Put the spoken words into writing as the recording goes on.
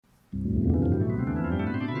Come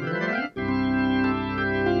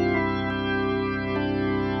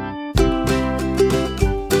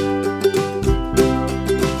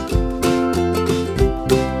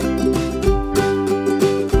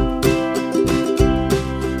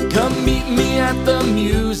meet me at the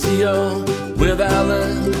Museo with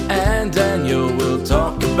Alan and Daniel. We'll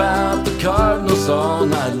talk about the Cardinals all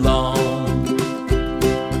night long.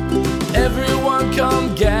 Everyone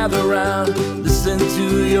come gather round, listen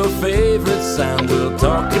to your favorite sound. We'll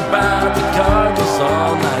talk about the Cardinals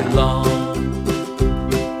all night long.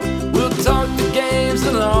 We'll talk the games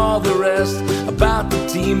and all the rest, about the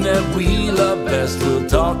team that we love best. We'll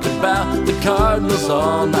talk about the Cardinals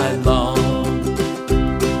all night long.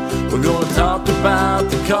 We're gonna talk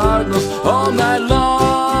about the Cardinals all night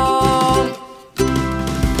long.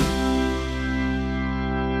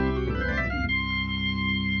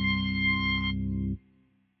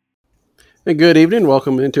 And good evening.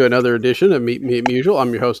 Welcome into another edition of Meet Me at Musial.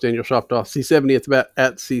 I'm your host, Daniel Shoptaw, C70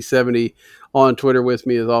 at C70 on Twitter. With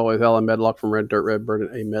me, as always, Alan Medlock from Red Dirt Redbird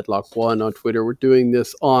and A Medlock1 on Twitter. We're doing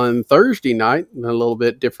this on Thursday night, and a little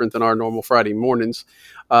bit different than our normal Friday mornings.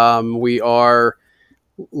 We are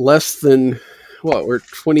less than, we're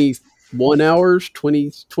 21 hours,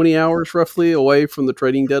 20 hours roughly away from the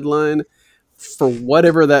trading deadline, for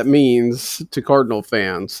whatever that means to Cardinal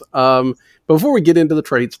fans. Before we get into the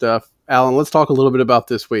trade stuff, Alan, let's talk a little bit about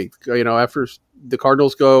this week. You know, after the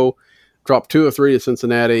Cardinals drop 2 of 3 to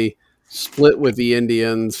Cincinnati, split with the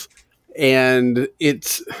Indians, and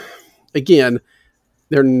it's, again,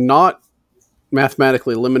 they're not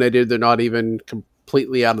mathematically eliminated. They're not even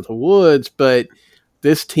completely out of the woods, but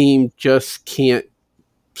this team just can't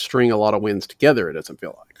string a lot of wins together, it doesn't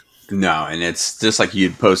feel like. No, and it's just like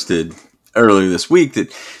you'd posted earlier this week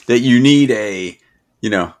that you need a,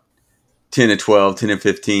 10 to 12, 10 to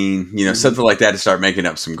 15, something like that to start making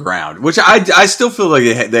up some ground, which I still feel like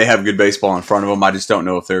they have good baseball in front of them. I just don't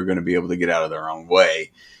know if they're going to be able to get out of their own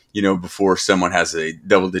way, before someone has a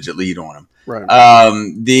double-digit lead on them. Right.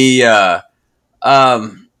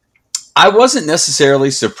 I wasn't necessarily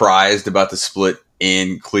surprised about the split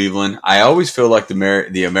in Cleveland. I always feel like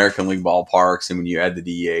the American League ballparks, and when you add the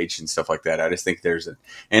DH and stuff like that, I just think there's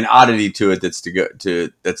an oddity to it that's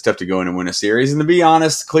tough to go in and win a series. And to be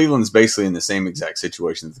honest, Cleveland's basically in the same exact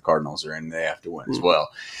situation that the Cardinals are in. They have to win as well.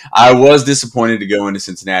 I was disappointed to go into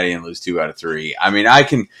Cincinnati and lose 2 out of 3. I mean, I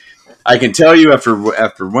can tell you after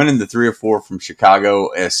winning the 3 or 4 from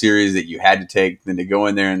Chicago, a series that you had to take, then to go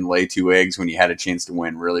in there and lay 2 eggs when you had a chance to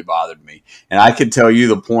win really bothered me. And I could tell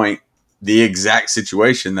you the exact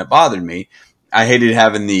situation that bothered me. I hated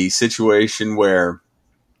having the situation where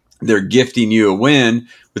they're gifting you a win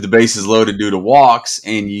with the bases loaded due to walks,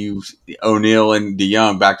 and O'Neill and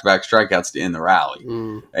DeYoung back-to-back strikeouts to end the rally.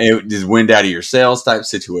 It just wind out of your sails type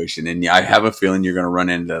situation, and I have a feeling you're going to run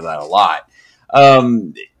into that a lot.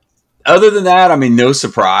 Other than that, I mean, no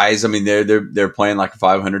surprise. I mean, they're playing like a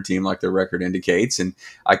 500 team, like their record indicates, and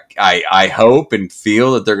I hope and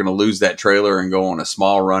feel that they're going to lose that trailer and go on a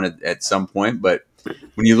small run at some point. But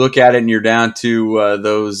when you look at it and you're down to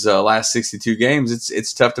those last 62 games,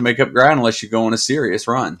 it's tough to make up ground unless you go on a serious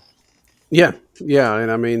run. Yeah,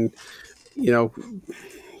 and I mean, if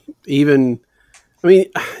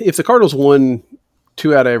the Cardinals won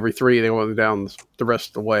 2 out of every 3, they went down the rest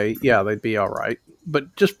of the way. Yeah, they'd be all right,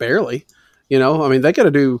 but just barely. I mean, they got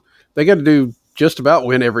to do just about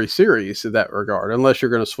win every series in that regard, unless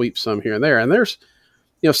you're going to sweep some here and there. And there's,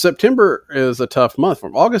 September is a tough month for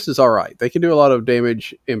them. August is all right. They can do a lot of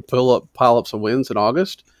damage and pile up some wins in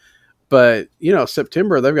August. But,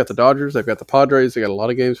 September, they've got the Dodgers, they've got the Padres, they got a lot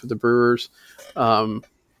of games with the Brewers. They're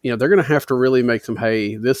going to have to really make some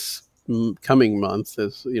hay this coming month,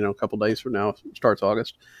 as a couple days from now starts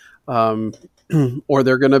August, or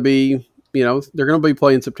they're going to be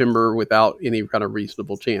playing September without any kind of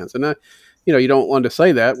reasonable chance. And you don't want to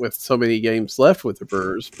say that with so many games left with the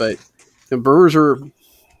Brewers, but the Brewers are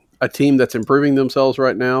a team that's improving themselves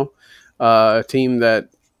right now, a team that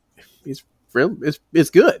is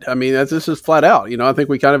good. I mean, this is flat out. I think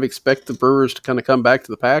we kind of expect the Brewers to kind of come back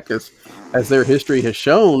to the pack as their history has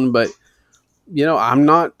shown, but I'm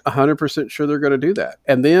not 100% sure they're going to do that.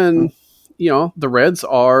 And then, the Reds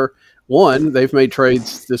are, they've made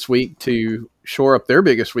trades this week to shore up their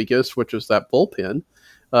biggest weakness, which is that bullpen.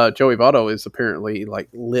 Joey Votto is apparently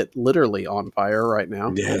literally on fire right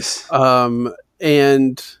now. Yes.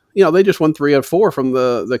 And, they just won 3 out of 4 from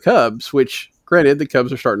the Cubs, which granted the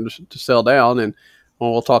Cubs are starting to sell down, and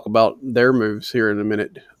we'll talk about their moves here in a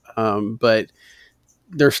minute. But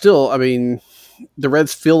they're still, the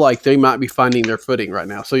Reds feel like they might be finding their footing right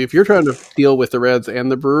now. So if you're trying to deal with the Reds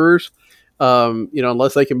and the Brewers,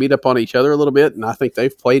 Unless they can beat up on each other a little bit, and I think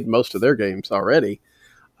they've played most of their games already.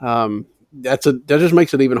 That just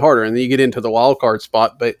makes it even harder. And then you get into the wild card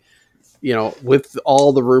spot, but with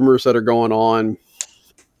all the rumors that are going on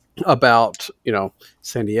about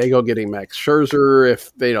San Diego getting Max Scherzer,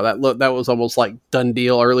 if that was almost like done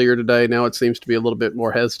deal earlier today. Now it seems to be a little bit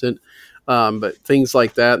more hesitant. But things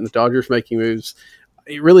like that, and the Dodgers making moves,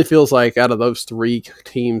 it really feels like out of those three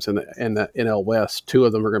teams in the NL West, two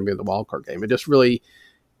of them are going to be in the wild card game.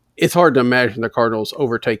 It's hard to imagine the Cardinals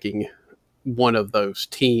overtaking one of those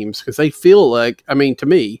teams because they feel like, to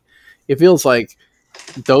me, it feels like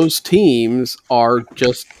those teams are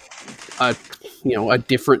just a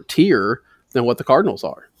different tier than what the Cardinals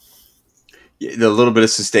are. The little bit of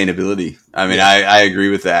sustainability. I agree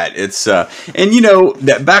with that. It's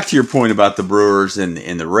that back to your point about the Brewers and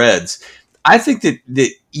the Reds. I think that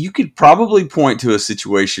you could probably point to a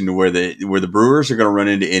situation where the Brewers are going to run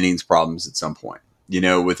into innings problems at some point.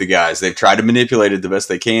 With the guys, they've tried to manipulate it the best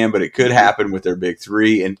they can, but it could happen with their big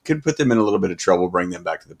three and could put them in a little bit of trouble, bring them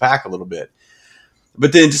back to the pack a little bit.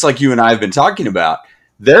 But then, just like you and I have been talking about,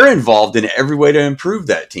 they're involved in every way to improve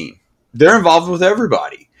that team. They're involved with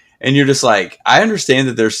everybody. And you're just like, I understand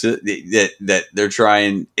that they're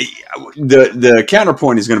trying. The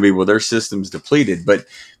counterpoint is going to be, well, their system's depleted, but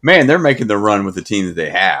man, they're making the run with the team that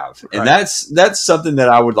they have, and that's something that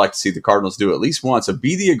I would like to see the Cardinals do at least once. So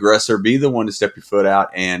be the aggressor, be the one to step your foot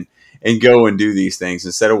out and go and do these things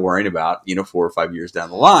instead of worrying about 4 or 5 years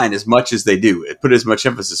down the line. As much as they do, put as much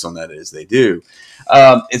emphasis on that as they do.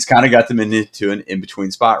 It's kind of got them into an in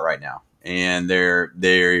between spot right now, and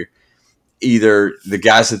they're either the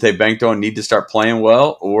guys that they banked on need to start playing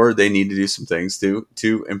well, or they need to do some things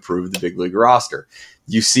to improve the big league roster.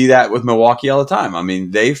 You see that with Milwaukee all the time.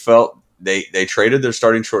 They felt they traded their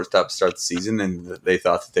starting shortstop to start the season, and they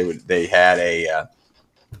thought that they had a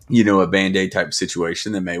Band-Aid type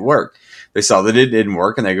situation that may work. They saw that it didn't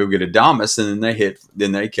work, and they go get Adames, and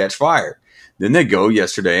then they catch fire. Then they go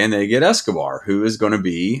yesterday and they get Escobar, who is going to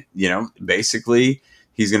be, basically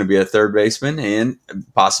he's going to be a third baseman and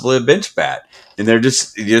possibly a bench bat. And they're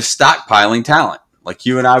just stockpiling talent. Like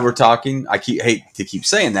you and I were talking, hate to keep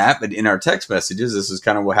saying that, but in our text messages, this is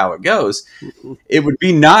kind of how it goes. It would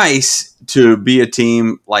be nice to be a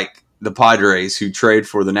team like the Padres who trade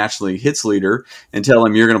for the National League hits leader and tell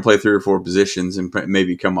him you're going to play 3 or 4 positions and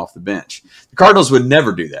maybe come off the bench. The Cardinals would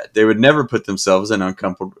never do that. They would never put themselves in an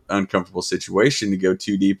uncomfortable situation to go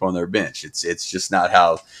too deep on their bench. It's just not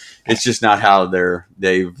how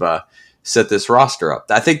they've set this roster up.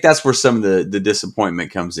 I think that's where some of the disappointment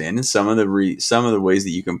comes in, and some of the ways that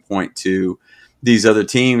you can point to these other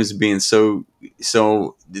teams being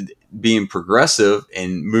being progressive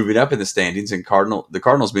and moving up in the standings, and the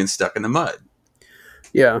Cardinals being stuck in the mud.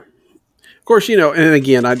 Yeah, of course, and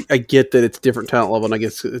again, I get that it's a different talent level, and I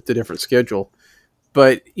guess it's a different schedule.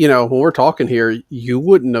 But when we're talking here, you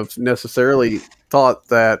wouldn't have necessarily thought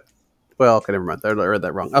that. Well, okay, never mind. I read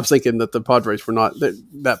that wrong. I was thinking that the Padres were not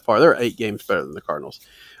that far. They're 8 games better than the Cardinals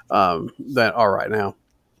that are right now.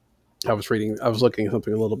 I was looking at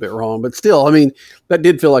something a little bit wrong, but still, that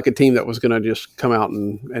did feel like a team that was going to just come out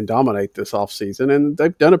and dominate this offseason, and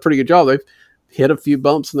they've done a pretty good job. They've hit a few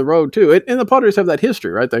bumps in the road too, and the Padres have that history,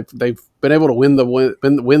 right? They've been able to win the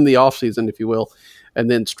offseason, if you will, and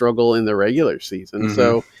then struggle in the regular season. Mm-hmm.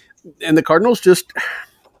 So, and the Cardinals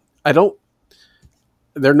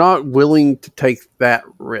they're not willing to take that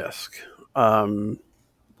risk,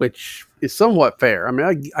 which is somewhat fair.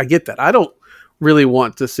 I get that. I don't really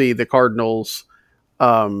want to see the Cardinals,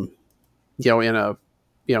 in a,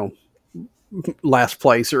 last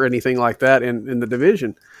place or anything like that in the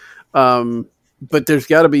division. But there's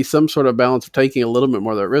got to be some sort of balance of taking a little bit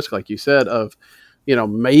more of that risk, like you said, of,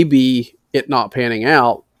 maybe it not panning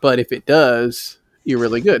out, but if it does, you're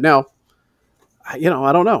really good. Now, I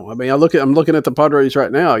don't know. I'm looking at the Padres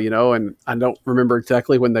right now, and I don't remember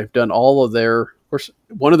exactly when they've done all of their. Of course,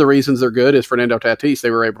 one of the reasons they're good is Fernando Tatis.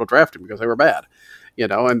 They were able to draft him because they were bad,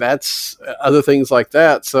 and that's other things like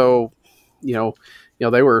that. So,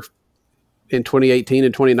 they were in 2018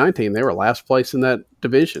 and 2019. They were last place in that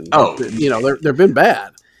division. Oh, they've been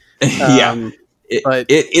bad. Yeah.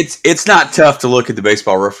 It's not tough to look at the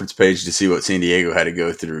Baseball Reference page to see what San Diego had to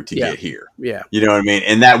go through to get here. Yeah. You know what I mean?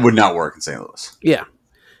 And that would not work in St. Louis. Yeah.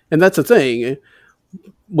 And that's the thing.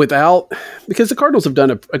 Because the Cardinals have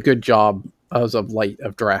done a good job as of late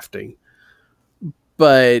of drafting.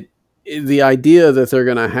 But the idea that they're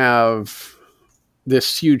going to have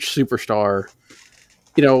this huge superstar,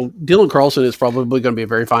 Dylan Carlson is probably going to be a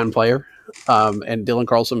very fine player. And Dylan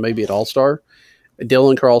Carlson may be an all-star.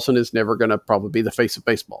 Dylan Carlson is never going to probably be the face of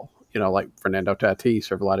baseball. like Fernando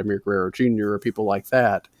Tatis or Vladimir Guerrero Jr. or people like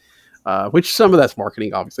that, which some of that's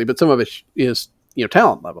marketing, obviously, but some of it is,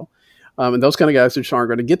 talent level. And those kind of guys just aren't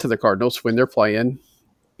going to get to the Cardinals when they're playing,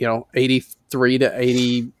 83 to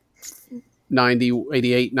 80, 90,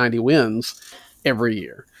 88, 90 wins every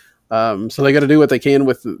year. So they got to do what they can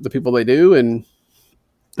with the people they do. And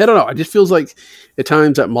I don't know. It just feels like at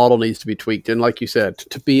times that model needs to be tweaked. And like you said,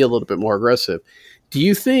 to be a little bit more aggressive. Do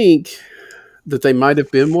you think that they might have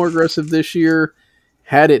been more aggressive this year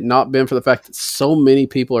had it not been for the fact that so many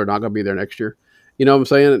people are not going to be there next year? You know what I'm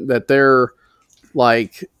saying? That they're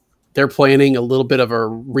planning a little bit of a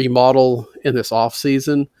remodel in this off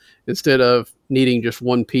season instead of needing just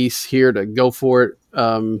one piece here to go for it.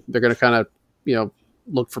 They're going to kind of,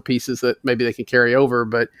 look for pieces that maybe they can carry over,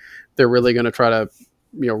 but they're really going to try to,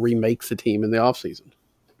 remake the team in the off season.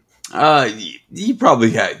 You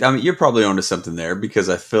probably had, you're probably onto something there, because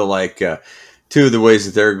I feel like two of the ways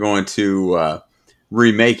that they're going to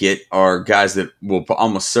remake it are guys that will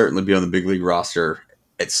almost certainly be on the big league roster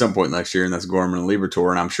at some point next year, and that's Gorman and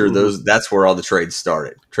Liberatore. And I'm sure that's where all the trade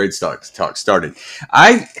talk started.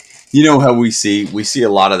 How we see a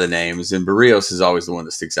lot of the names, and Barrios is always the one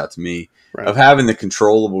that sticks out to me. Right. Of having the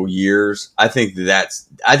controllable years. I think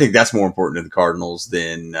that's more important to the Cardinals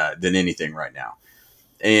than anything right now.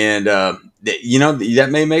 And that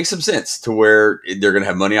may make some sense to where they're going to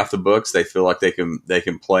have money off the books. They feel like they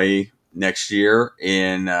can play next year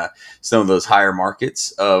in some of those higher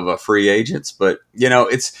markets of free agents. But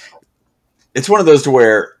it's one of those to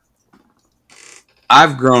where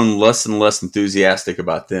I've grown less and less enthusiastic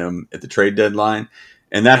about them at the trade deadline.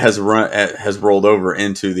 And that has rolled over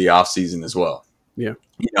into the offseason as well. Yeah.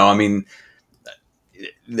 The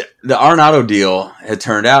Arenado deal had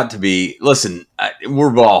turned out to be, listen,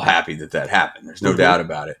 we're all happy that happened. There's no doubt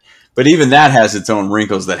about it. But even that has its own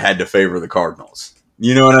wrinkles that had to favor the Cardinals.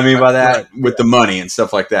 You know what I mean by that? Right. With the money and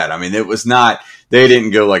stuff like that. I mean, it was not, they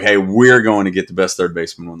didn't go like, hey, we're going to get the best third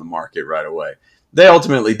baseman on the market right away. They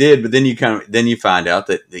ultimately did, but then you find out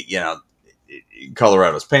that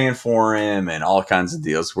Colorado's paying for him and all kinds of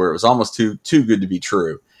deals where it was almost too good to be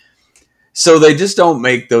true. So they just don't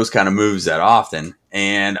make those kind of moves that often.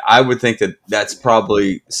 And I would think that that's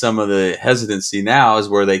probably some of the hesitancy now is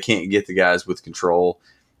where they can't get the guys with control.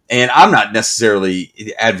 And I'm not necessarily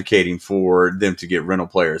advocating for them to get rental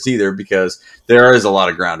players either, because there is a lot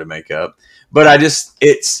of ground to make up. But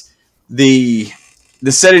it's the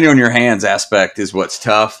setting on your hands aspect is what's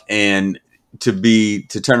tough. And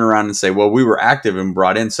to turn around and say, well, we were active and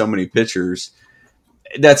brought in so many pitchers,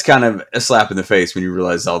 that's kind of a slap in the face when you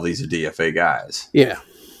realize all these are DFA guys. Yeah.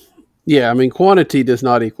 Yeah. I mean, quantity does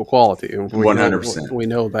not equal quality. 100%. We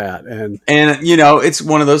know that. And it's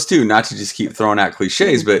one of those too, not to just keep throwing out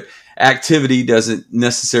cliches, but activity doesn't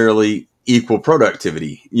necessarily equal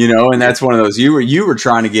productivity, and that's one of those, you were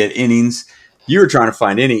trying to get innings. You were trying to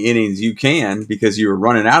find any innings you can because you were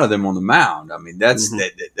running out of them on the mound. I mean,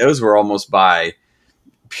 those were almost by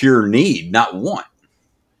pure need, not want.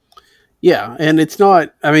 Yeah, and it's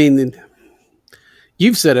not. I mean,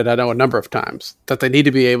 you've said it, I know, a number of times that they need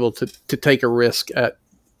to be able to take a risk at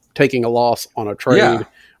taking a loss on a trade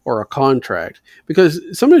or a contract, because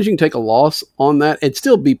sometimes you can take a loss on that and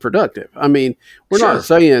still be productive. I mean, we're not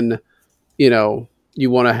saying, you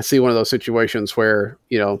want to see one of those situations where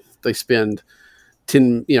they spend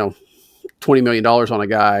 $20 million on a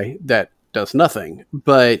guy that does nothing.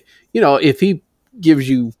 But, if he gives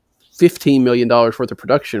you $15 million worth of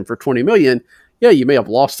production for $20 million, you may have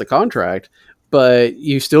lost the contract, but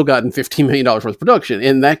you've still gotten $15 million worth of production.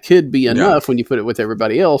 And that could be enough when you put it with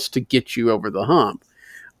everybody else to get you over the hump.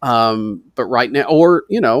 But right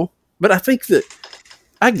now, but I think that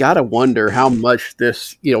I got to wonder how much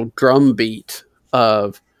this, drumbeat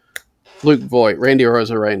of Luke Voit, Randy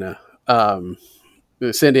Arozarena,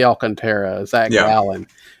 Sandy Alcantara, Zach Gallen,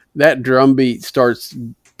 that drumbeat starts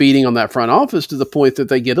beating on that front office to the point that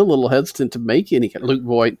they get a little hesitant to make Luke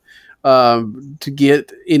Voit to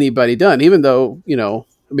get anybody done. Even though,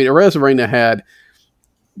 Arozarena had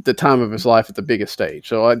the time of his life at the biggest stage,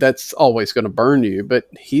 so that's always going to burn you. But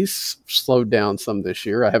he's slowed down some this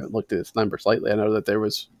year. I haven't looked at his numbers lately. I know that there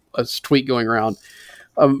was a tweet going around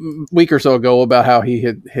a week or so ago about how he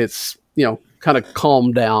had his, kind of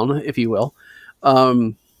calmed down, if you will.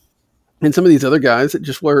 And some of these other guys that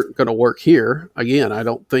just weren't going to work here. Again, I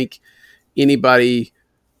don't think anybody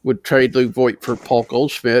would trade Luke Voit for Paul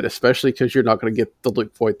Goldschmidt, especially because you're not going to get the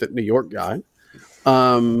Luke Voit that New York got.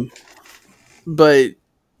 But,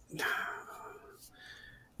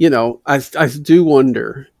 I do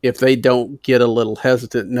wonder if they don't get a little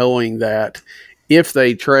hesitant knowing that if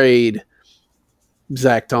they trade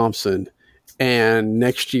Zach Thompson and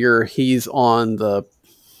next year he's on the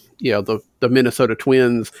Minnesota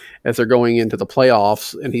Twins as they're going into the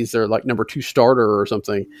playoffs, and he's their like number 2 starter or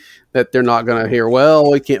something, that they're not going to hear,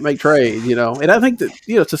 well, we can't make trades, And I think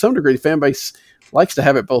that, to some degree, the fan base likes to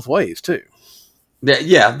have it both ways too.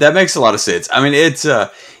 Yeah, that makes a lot of sense. I mean, it's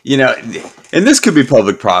and this could be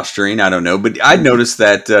public posturing. I don't know, but I noticed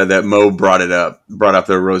that that Mo brought up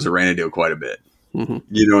the Rosarena deal quite a bit.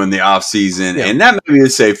 Mm-hmm. In the off season, and that may be a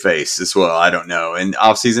safe face as well. I don't know, in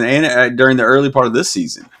off season and during the early part of this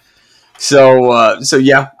season. So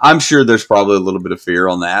yeah, I'm sure there's probably a little bit of fear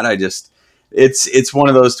on that. It's one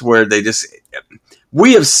of those to where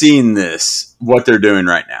we have seen what they're doing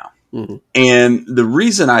right now. Mm-hmm. And the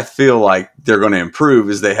reason I feel like they're going to improve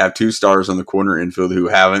is they have 2 stars on the corner infield who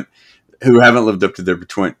haven't lived up to their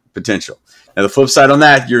potential. Now the flip side on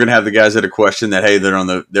that, you're going to have the guys that are question that, hey, they're on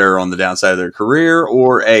the downside of their career,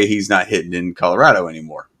 or he's not hitting in Colorado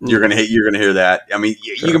anymore. Mm-hmm. You're going to hear that. I mean,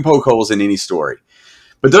 sure. You can poke holes in any story.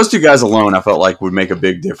 But those 2 guys alone, I felt like would make a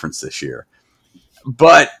big difference this year.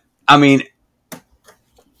 But, I mean,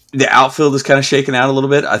 the outfield is kind of shaken out a little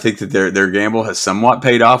bit. I think that their gamble has somewhat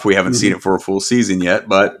paid off. We haven't seen it for a full season yet,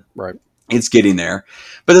 but It's getting there.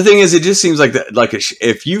 But the thing is, it just seems like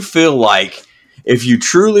if you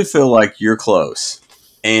truly feel like you're close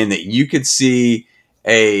and that you could see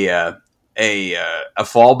a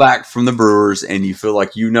fallback from the Brewers and you feel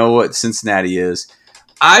like what Cincinnati is,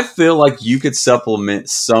 I feel like you could supplement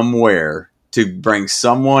somewhere to bring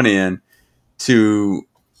someone in to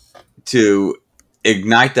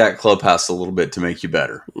ignite that clubhouse a little bit to make you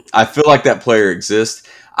better. I feel like that player exists.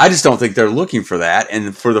 I just don't think they're looking for that.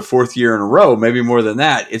 And for the 4th year in a row, maybe more than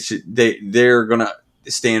that, they're going to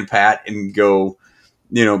stand pat and go,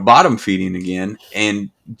 bottom feeding again,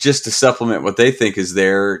 and just to supplement what they think is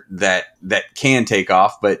there that can take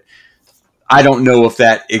off. But I don't know if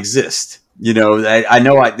that exists. I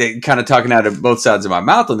know they're kind of talking out of both sides of my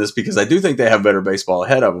mouth on this because I do think they have better baseball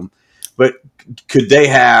ahead of them. But could they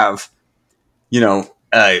have,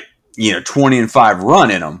 20-5 run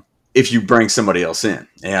in them if you bring somebody else in?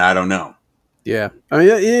 Yeah, I don't know. Yeah, I mean,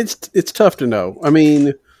 it's tough to know. I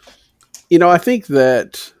mean, I think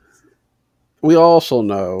that we also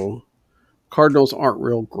know Cardinals aren't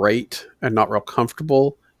real great and not real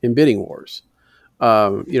comfortable in bidding wars.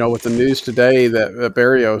 With the news today that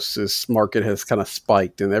Berrios' market has kind of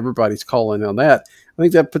spiked and everybody's calling on that, I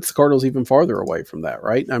think that puts the Cardinals even farther away from that,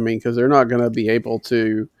 right? I mean, because they're not going to be able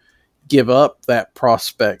to give up that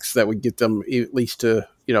prospects that would get them at least to,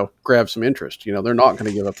 grab some interest. They're not going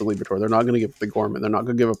to give up the Liberatore. They're not going to give up the Gorman. They're not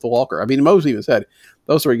going to give up the Walker. I mean, Mose even said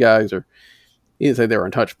those 3 guys he didn't say they were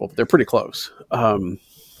untouchable, but they're pretty close. Does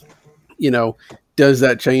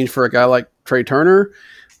that change for a guy like Trey Turner?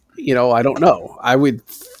 I don't know. I know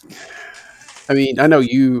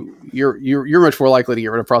you're much more likely to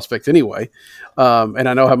get rid of prospects anyway. And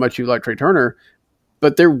I know how much you like Trey Turner,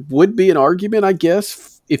 but there would be an argument, I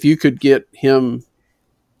guess, if you could get him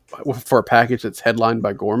for a package that's headlined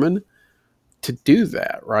by Gorman to do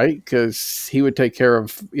that, right? Because he would take care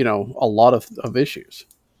of, a lot of issues.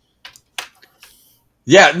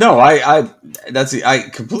 Yeah, no, I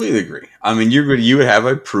completely agree. I mean, you would have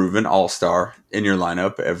a proven all-star in your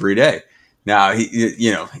lineup every day. Now,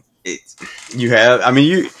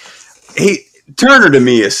 Turner to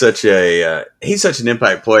me is he's such an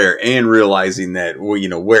impact player, and realizing that,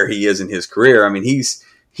 where he is in his career. I mean, he's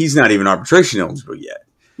not even arbitration eligible yet.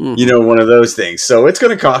 Mm-hmm. One of those things. So it's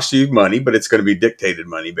going to cost you money, but it's going to be dictated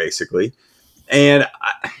money basically. And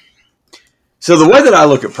so the way that I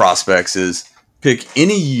look at prospects is, pick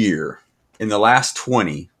any year in the last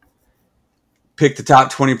 20, pick the top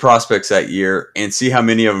 20 prospects that year and see how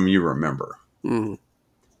many of them you remember. Mm.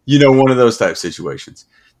 One of those type situations.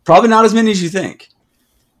 Probably not as many as you think.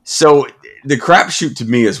 So the crapshoot to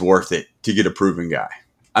me is worth it to get a proven guy.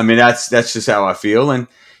 I mean, that's just how I feel. And,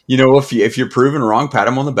 if you're proven wrong, pat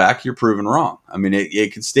him on the back, you're proven wrong. I mean,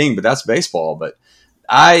 it could sting, but that's baseball. But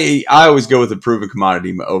I always go with the proven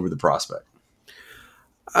commodity over the prospect.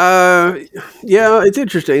 Yeah, it's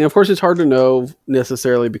interesting. Of course, it's hard to know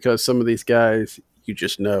necessarily because some of these guys you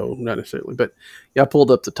just know, not necessarily. But yeah, I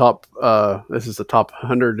pulled up the top. This is the top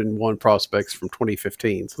 101 prospects from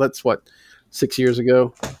 2015. So that's 6 years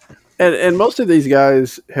ago. And most of these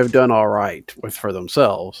guys have done all right for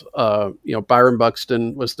themselves. Byron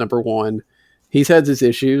Buxton was number 1. He's had his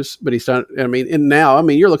issues, but he's done. I mean, and now,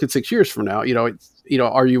 you're looking 6 years from now.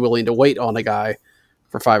 Are you willing to wait on a guy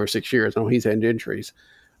for 5 or 6 years? No, he's had injuries.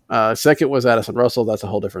 Second was Addison Russell. That's a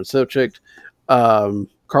whole different subject.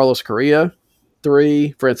 Carlos Correa,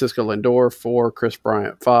 3. Francisco Lindor, 4. Chris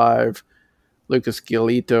Bryant, 5. Lucas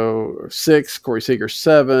Giolito 6, Corey Seager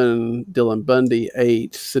 7, Dylan Bundy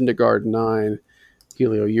 8, Syndergaard 9,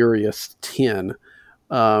 Julio Urias 10.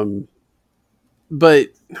 But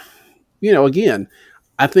again,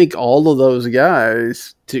 I think all of those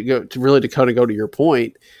guys to kind of go to your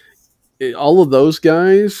point, all of those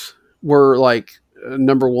guys were like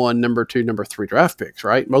number 1, number 2, number 3 draft picks,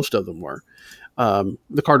 right? Most of them were.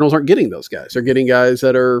 The Cardinals aren't getting those guys. They're getting guys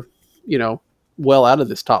that are, well out of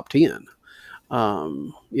this top 10.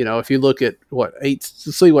 If you look at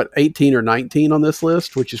 18 or 19 on this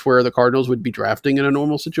list, which is where the Cardinals would be drafting in a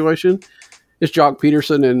normal situation, is Jock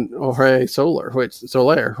Peterson and Jorge Soler,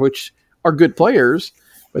 which are good players,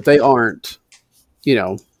 but they aren't,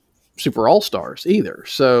 super all-stars either.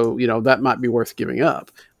 So, that might be worth giving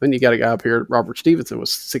up. Then you got a guy up here, Robert Stevenson was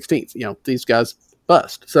 16th. These guys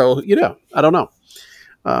bust. So, I don't know.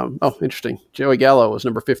 Interesting. Joey Gallo was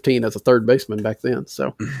number 15 as a third baseman back then.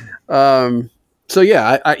 So,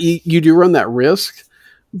 yeah, you do run that risk,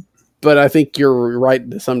 but I think you're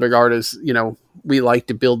right to some regard as, we like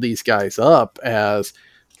to build these guys up as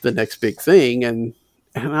the next big thing. And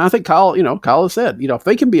I think Kyle has said, if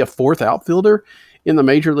they can be a fourth outfielder in the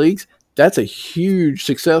major leagues, that's a huge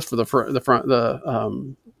success for the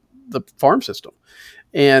farm system.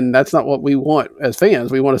 And that's not what we want as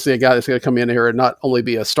fans. We want to see a guy that's going to come in here and not only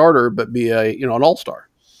be a starter, but be an all-star.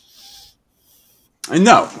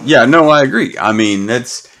 No, I agree. I mean,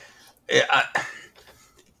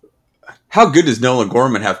 how good does Nolan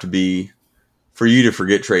Gorman have to be for you to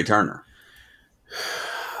forget Trey Turner?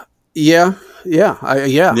 Yeah.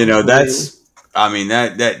 That's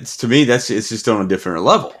to me, it's just on a different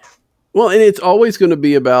level. Well, and it's always going to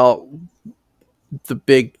be about the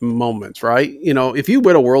big moments, right? If you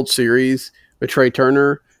win a World Series with Trey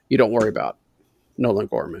Turner, you don't worry about Nolan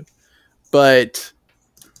Gorman. But,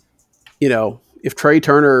 if Trey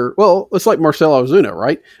Turner, it's like Marcell Ozuna,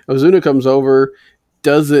 right? Ozuna comes over,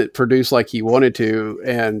 doesn't produce like he wanted to,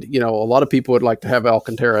 and, a lot of people would like to have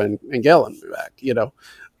Alcantara and Gallen back,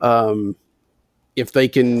 if they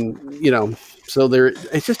can, so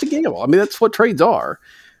it's just a gamble. I mean, that's what trades are.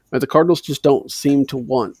 But the Cardinals just don't seem to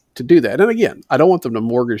want to do that. And again, I don't want them to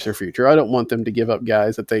mortgage their future. I don't want them to give up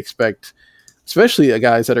guys that they expect, especially the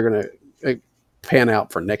guys that are going to pan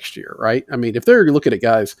out for next year, right? I mean, if they're looking at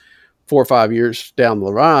guys 4 or 5 years down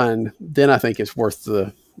the line, then I think it's worth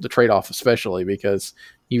the trade-off, especially because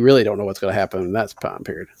you really don't know what's going to happen in that time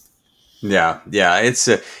period. Yeah.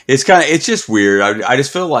 It's just weird. I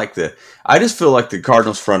just feel like the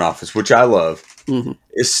Cardinals front office, which I love,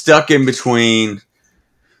 is stuck in between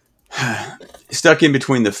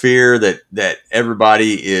the fear that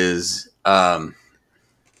everybody is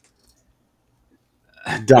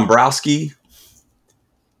Dombrowski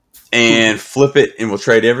and flip it and will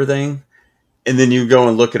trade everything, and then you go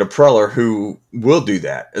and look at a Preller who will do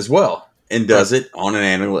that as well and does it on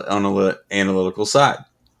an analytical side.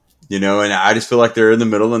 And I just feel like they're in the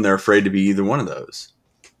middle and they're afraid to be either one of those.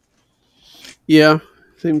 Yeah,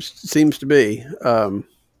 seems to be. And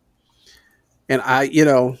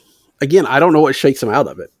again, I don't know what shakes them out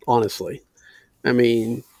of it, honestly. I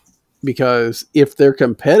mean, because if they're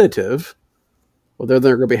competitive, well, they're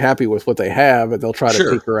going to be happy with what they have, and they'll try to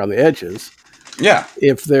tinker around the edges. Yeah.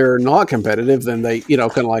 If they're not competitive, then they, kind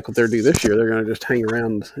of like what they're doing this year, they're going to just hang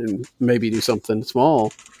around and maybe do something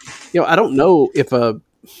small. I don't know if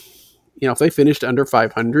if they finished under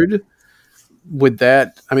 500, would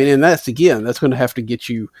that, I mean, and that's going to have to get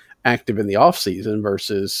you active in the off season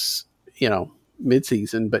versus,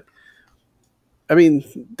 mid-season. But I mean,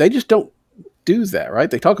 they just don't do that,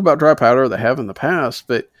 right? They talk about dry powder, they have in the past,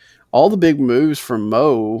 but all the big moves from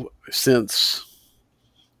Mo since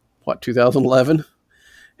 2011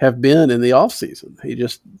 have been in the off season. He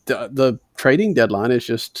just, the trading deadline is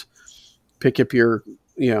just pick up your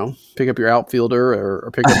outfielder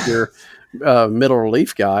or pick up your middle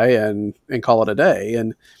relief guy and call it a day.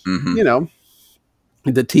 And,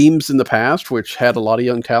 the teams in the past, which had a lot of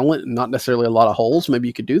young talent and not necessarily a lot of holes, maybe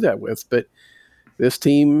you could do that with, but this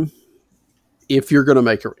team, if you're going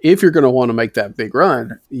to want to make that big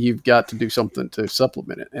run, you've got to do something to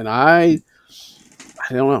supplement it. And I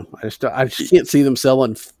don't know. I just can't see them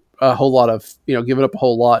selling a whole lot of, giving up a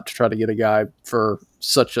whole lot to try to get a guy for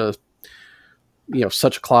such a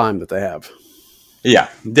climb that they have. Yeah.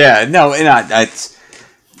 No. And I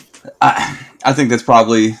think that's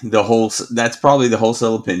probably the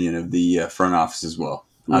wholesale opinion of the front office as well.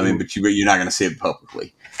 Mm-hmm. I mean, but you're not going to see it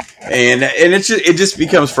publicly. And it just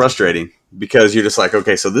becomes frustrating because you're just like,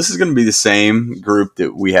 okay, so this is going to be the same group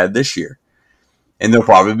that we had this year, and they'll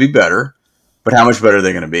probably be better, but how much better are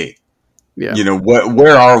they going to be? Yeah. You know,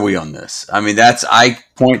 where are we on this? I mean, I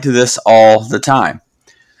point to this all the time.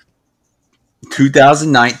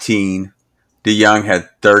 2019, DeYoung had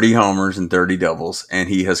 30 homers and 30 doubles, and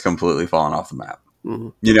he has completely fallen off the map. Mm-hmm.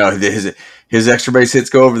 You know, his extra base hits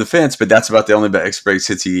go over the fence, but that's about the only extra base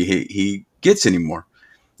hits he gets anymore.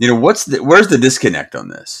 You know, where's the disconnect on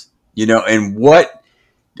this? You know, and what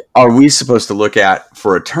are we supposed to look at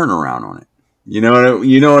for a turnaround on it? You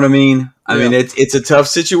know what I mean? I mean, it's a tough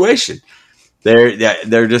situation.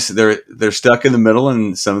 They're stuck in the middle,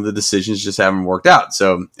 and some of the decisions just haven't worked out.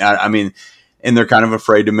 So I mean, and they're kind of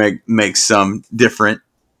afraid to make some different.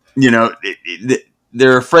 You know,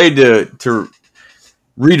 they're afraid to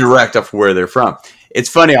redirect off where they're from. It's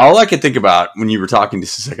funny. All I could think about when you were talking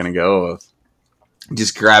just a second ago of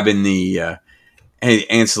just grabbing the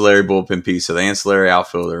ancillary bullpen piece, or the ancillary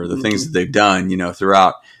outfielder, or the things that they've done, you know,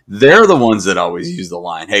 throughout. They're the ones that always use the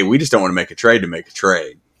line, "Hey, we just don't want to make a trade to make a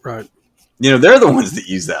trade." Right. You know, they're the ones that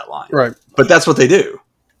use that line. Right. But that's what they do.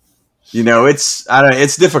 You know, it's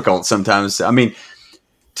difficult sometimes. I mean,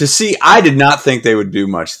 to see, I did not think they would do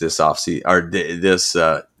much this offseason or this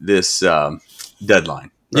deadline.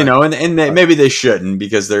 Right. You know, and maybe they shouldn't,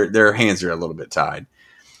 because their hands are a little bit tied.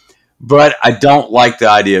 But I don't like the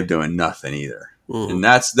idea of doing nothing either. And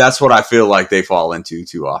that's what I feel like they fall into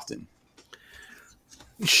too often.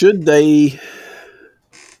 Should they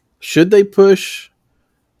push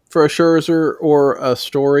for a Scherzer or a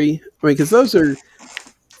Story? I mean, because those are,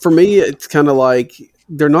 for me, it's kind of like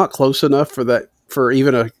they're not close enough for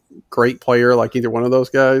even a great player like either one of those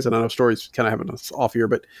guys. And I know Story's kind of having an off year,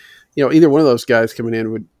 but you know, either one of those guys coming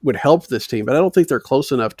in would help this team. But I don't think they're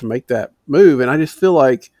close enough to make that move. And I just feel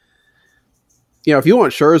like, you know, if you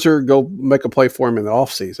want Scherzer, go make a play for him in the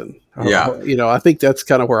offseason. Yeah. You know, I think that's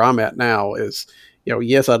kind of where I'm at now is, you know,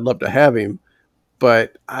 yes, I'd love to have him,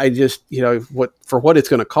 but I just, you know, what it's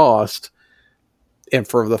going to cost, and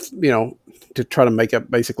for the, you know, to try to make up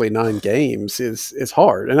basically 9 games is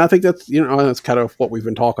hard. And I think that's, you know, that's kind of what we've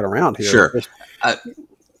been talking around here. Sure.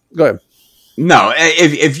 Go ahead. No,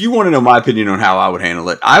 if you want to know my opinion on how I would handle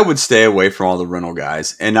it, I would stay away from all the rental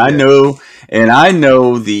guys. And I know I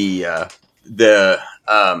know the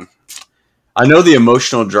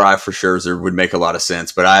emotional drive for Scherzer would make a lot of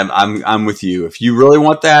sense, but I'm with you. If you really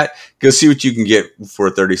want that, go see what you can get for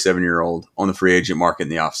a 37-year-old on the free agent market in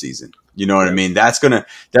the offseason. You know what I mean? That's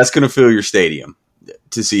gonna fill your stadium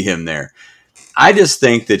to see him there. I just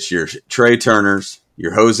think that your Trey Turners,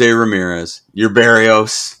 your Jose Ramirez, your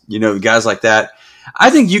Barrios, you know, guys like that, I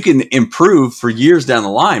think you can improve for years down the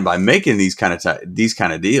line by making these kind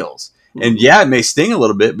of deals. And yeah, it may sting a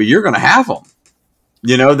little bit, but you're going to have them.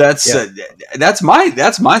 You know, that's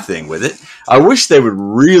my thing with it. I wish they would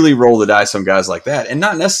really roll the dice on guys like that and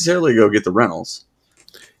not necessarily go get the rentals.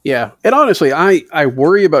 Yeah, and honestly, I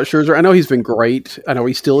worry about Scherzer. I know he's been great. I know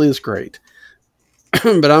he still is great,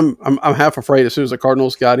 but I'm half afraid as soon as the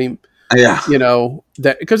Cardinals got him. Yeah, you know,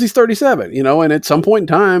 that because he's 37. You know, and at some point in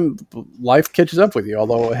time, life catches up with you.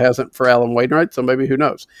 Although it hasn't for Alan Wainwright, so maybe who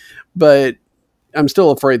knows? But I'm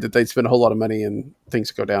still afraid that they'd spend a whole lot of money and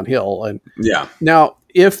things go downhill. And yeah, now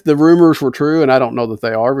if the rumors were true, and I don't know that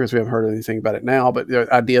they are because we haven't heard anything about it now, but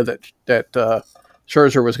the idea that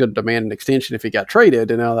Scherzer was going to demand an extension if he got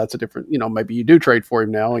traded, and now that's a different, you know, maybe you do trade for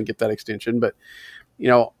him now and get that extension. But, you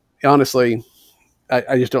know, honestly,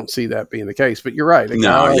 I just don't see that being the case. But you're right.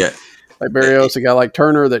 Like Barrios, a guy like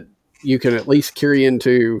Turner that you can at least carry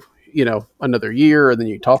into, you know, another year, and then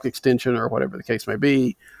you talk extension or whatever the case may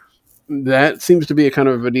be. That seems to be a kind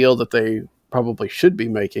of a deal that they probably should be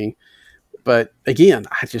making. But again,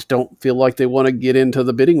 I just don't feel like they want to get into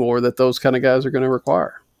the bidding war that those kind of guys are going to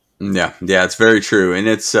require. Yeah, it's very true. And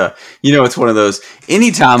it's, you know, it's one of those,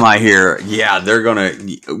 anytime I hear,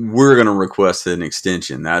 we're going to request an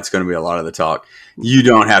extension, that's going to be a lot of the talk. You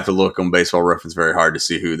don't have to look on Baseball Reference very hard to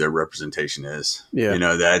see who their representation is. Yeah. You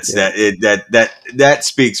know, that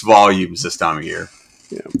speaks volumes this time of year.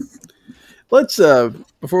 Yeah. Let's,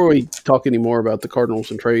 before we talk any more about the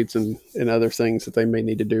Cardinals and trades and other things that they may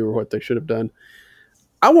need to do or what they should have done,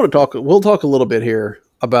 we'll talk a little bit here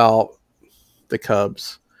about the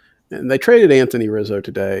Cubs. And they traded Anthony Rizzo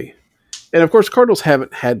today. And of course, Cardinal fans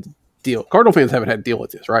haven't had to deal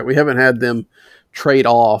with this, right? We haven't had them trade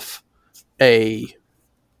off a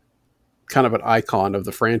kind of an icon of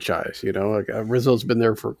the franchise. You know, like Rizzo's been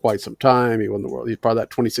there for quite some time. He won the World. He's part of that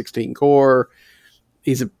 2016 core.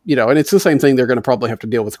 And it's the same thing. They're going to probably have to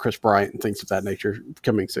deal with Chris Bryant and things of that nature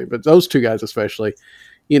coming soon. But those two guys, especially,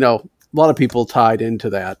 you know, a lot of people tied into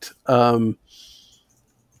that.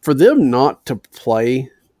 For them not to play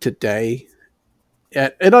today,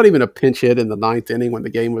 and not even a pinch hit in the 9th inning when the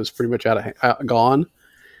game was pretty much gone.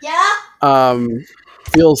 Yeah.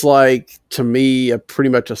 feels like to me pretty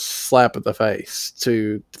much a slap at the face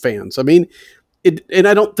to fans. I mean, and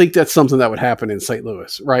I don't think that's something that would happen in St.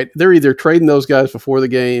 Louis, right? They're either trading those guys before the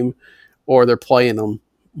game or they're playing them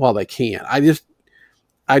while they can.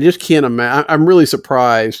 I just can't imagine. I'm really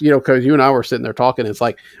surprised, because you and I were sitting there talking. It's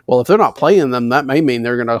like, well, if they're not playing them, that may mean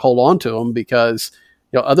they're going to hold on to them because,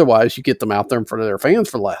 otherwise you get them out there in front of their fans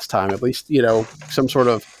for the last time, at least, some sort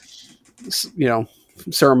of,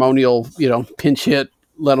 ceremonial, pinch hit,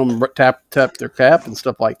 let them tap their cap and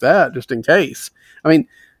stuff like that, just in case. I mean,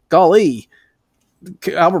 golly,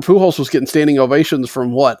 Albert Pujols was getting standing ovations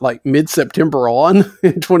from like mid-September on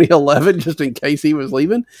in 2011, just in case he was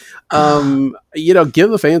leaving.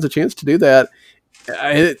 Give the fans a chance to do that.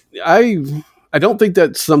 I don't think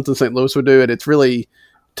that's something St. Louis would do, and it's really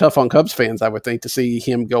tough on Cubs fans, I would think, to see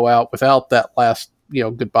him go out without that last,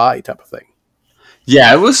 goodbye type of thing.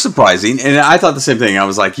 Yeah, it was surprising, and I thought the same thing. I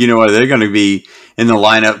was like, you know what, they're going to be in the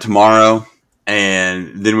lineup tomorrow,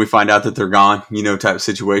 and then we find out that they're gone, type of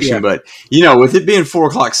situation. Yeah. But, with it being 4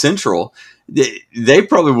 o'clock Central, they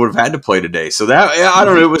probably would have had to play today. So that, I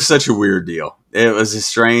don't know, it was such a weird deal. It was a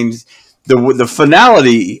strange – the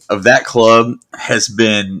finality of that club it's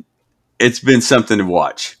been something to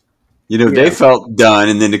watch. They felt done,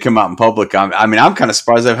 and then to come out in public, I'm kind of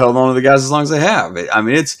surprised they've held on to the guys as long as they have.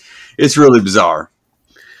 It's really bizarre.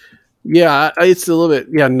 Yeah, it's a little bit.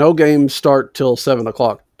 Yeah, no games start till 6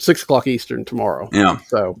 o'clock Eastern tomorrow. Yeah.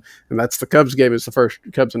 So, and that's the Cubs game. Is the first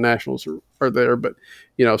Cubs and Nationals are there, but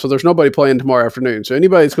so there's nobody playing tomorrow afternoon. So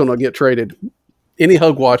anybody's going to get traded. Any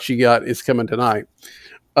hug watch you got is coming tonight.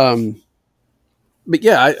 But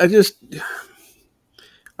yeah,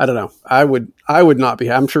 I don't know. I would not be.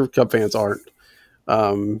 I'm sure Cub fans aren't.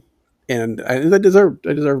 And they deserve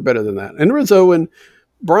better than that. And Rizzo and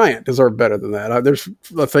Bryant deserve better than that. There's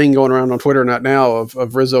a thing going around on Twitter now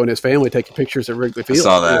of Rizzo and his family taking pictures at Wrigley Field. I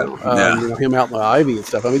saw that. Him out in the ivy and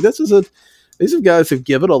stuff. I mean, these are guys who've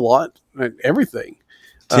given a lot, everything.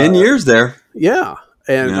 10 years there. Yeah.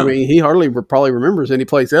 And I mean, he hardly probably remembers any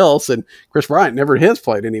place else. And Chris Bryant never has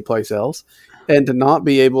played any place else. And to not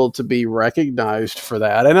be able to be recognized for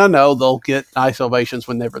that. And I know they'll get nice ovations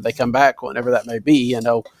whenever they come back, whenever that may be. I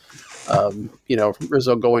know,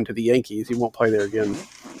 Rizzo going to the Yankees. He won't play there again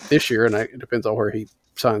this year, and it depends on where he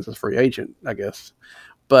signs as free agent, I guess.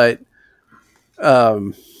 But,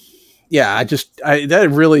 that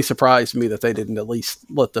really surprised me that they didn't at least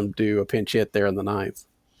let them do a pinch hit there in the 9th.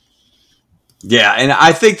 Yeah, and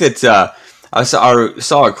I think that I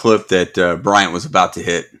saw a clip that Bryant was about to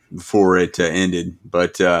hit before it ended,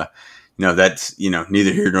 but that's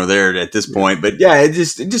neither here nor there at this point. But yeah,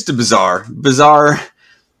 it's just a bizarre.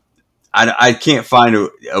 I can't find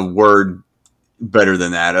a word better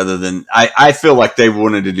than that. Other than I feel like they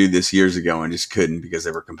wanted to do this years ago and just couldn't because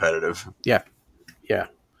they were competitive. Yeah,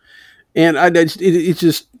 and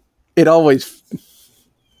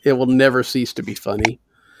it will never cease to be funny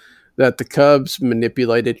that the Cubs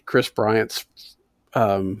manipulated Chris Bryant's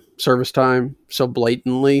service time so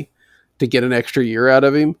blatantly to get an extra year out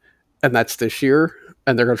of him, and that's this year,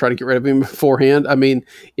 and they're going to try to get rid of him beforehand. I mean,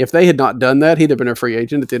 if they had not done that, he'd have been a free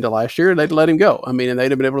agent at the end of last year, and they'd let him go. I mean, and they'd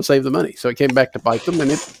have been able to save the money. So it came back to bite them, and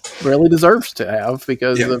it really deserves to have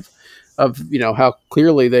because of how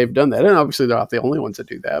clearly they've done that. And obviously they're not the only ones that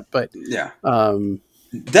do that, but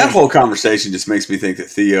that whole conversation just makes me think that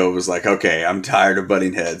Theo was like, okay, I'm tired of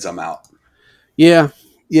butting heads. I'm out. Yeah.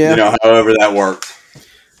 However that worked.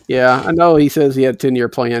 Yeah, I know he says he had a 10-year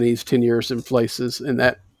plan. He's 10 years in places, and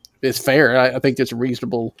that is fair. I think it's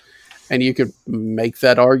reasonable, and you could make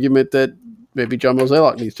that argument that maybe John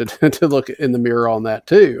Mozeliak needs to look in the mirror on that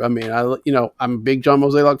too. I mean, I'm a big John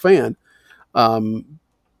Mozeliak fan,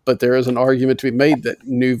 but there is an argument to be made that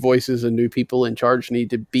new voices and new people in charge need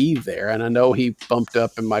to be there. And I know he bumped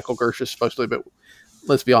up and Michael Gersh is supposedly, but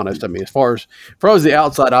let's be honest. I mean, as far as the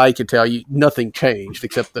outside eye could tell you, nothing changed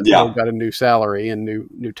except that they got a new salary and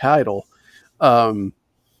new title. So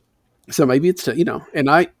maybe it's, and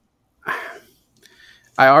I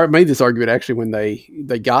made this argument actually when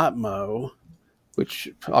they got Mo, which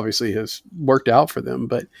obviously has worked out for them,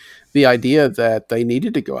 but the idea that they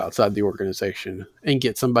needed to go outside the organization and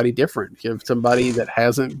get somebody different, give somebody that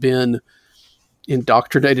hasn't been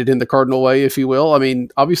indoctrinated in the Cardinal way, if you will. I mean,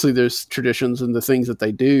 obviously there's traditions and the things that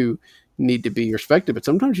they do need to be respected, but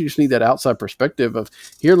sometimes you just need that outside perspective of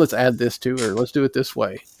here, let's add this to it, or let's do it this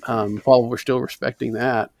way, while we're still respecting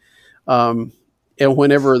that. And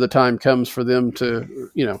whenever the time comes for them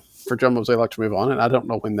to, for John Mozeliak to move on, and I don't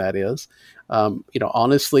know when that is,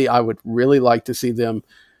 honestly, I would really like to see them,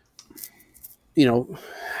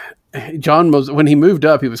 John was, when he moved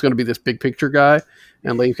up, he was going to be this big picture guy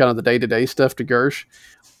and leave kind of the day-to-day stuff to Gersh.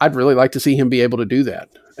 I'd really like to see him be able to do that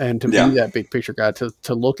and to be that big picture guy,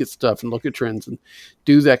 to look at stuff and look at trends and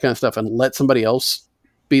do that kind of stuff and let somebody else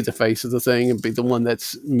be the face of the thing and be the one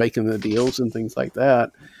that's making the deals and things like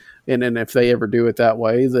that. And then if they ever do it that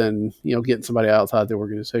way, then, you know, getting somebody outside the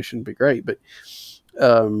organization would be great. But,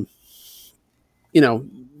 you know,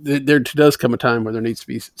 there does come a time where there needs to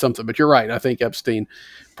be something. But you're right. I think Epstein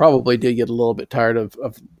probably did get a little bit tired of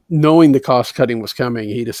knowing the cost cutting was coming.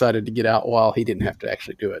 He decided to get out while he didn't have to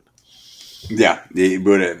actually do it. Yeah, he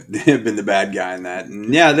would have been the bad guy in that.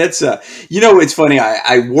 And yeah, that's you know, it's funny.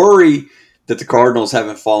 I worry that the Cardinals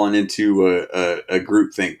haven't fallen into a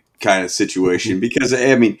groupthink kind of situation because,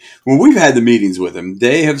 I mean, when we've had the meetings with them,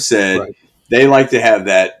 they have said they like to have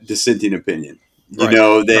that dissenting opinion. You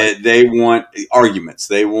know, they want arguments.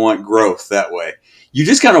 They want growth that way. You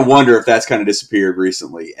just kind of wonder if that's kind of disappeared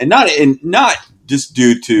recently, and not just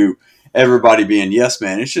due to everybody being yes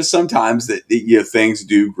man. It's just sometimes that, you know, things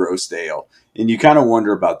do grow stale, and you kind of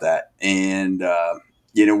wonder about that and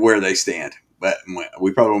you know, where they stand. But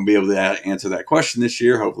we probably won't be able to answer that question this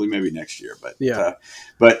year. Hopefully, maybe next year. But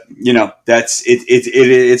but you know, that's it.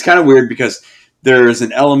 It's kind of weird because there's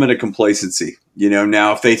an element of complacency. You know,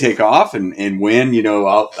 now if they take off and win, you know,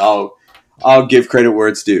 I'll give credit where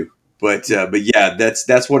it's due. But yeah,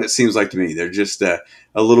 that's what it seems like to me. They're just a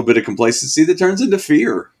little bit of complacency that turns into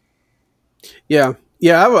fear. Yeah.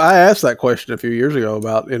 Yeah, I asked that question a few years ago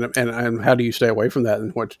about and how do you stay away from that?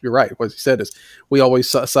 And what you're right, what he said is we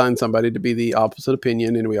always assign somebody to be the opposite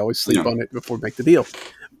opinion, and we always sleep on it before we make the deal.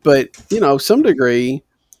 But you know, some degree,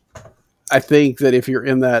 I think that if you're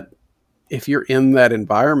in that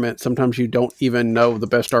environment, sometimes you don't even know the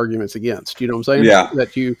best arguments against. You know what I'm saying? Yeah.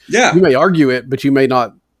 That you may argue it, but you may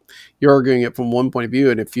not. You're arguing it from one point of view,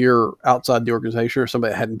 and if you're outside the organization or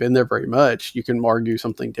somebody that hadn't been there very much, you can argue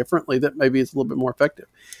something differently that maybe is a little bit more effective.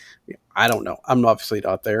 I don't know. I'm obviously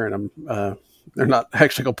not there, and they're not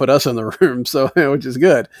actually going to put us in the room, so which is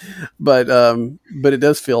good. But it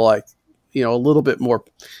does feel like, you know, a little bit more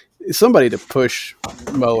somebody to push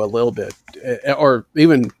Mo a little bit, or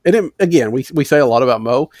even, and again, we say a lot about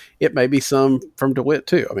Mo. It may be some from DeWitt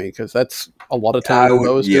too. I mean, because that's a lot of time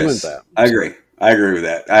Mo is doing that. I agree. I agree with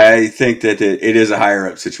that. I think that it is a higher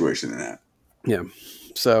up situation than that. Yeah.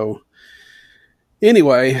 So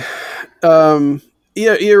anyway, to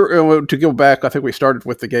go back, I think we started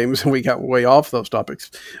with the games and we got way off those topics,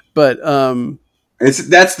 but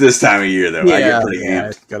that's this time of year though. I get pretty amped.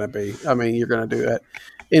 It's gonna be. I mean, you're gonna do that,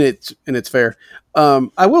 and it's fair.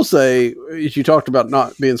 I will say, as you talked about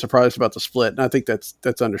not being surprised about the split, and I think that's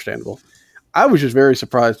understandable. I was just very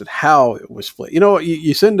surprised at how it was split. You know,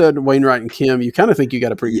 you send to Wainwright and Kim, you kind of think you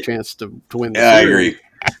got a pretty good chance to win the series. I agree.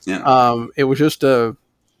 Yeah. It was just and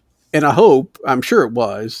I'm sure it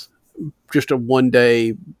was just a one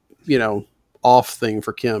day, you know, off thing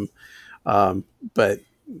for Kim. But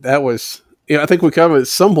that was, you know, I think we covered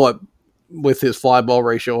somewhat with his fly ball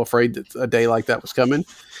ratio, afraid that a day like that was coming.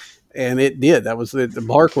 And it did. That was the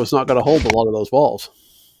mark was not going to hold a lot of those balls.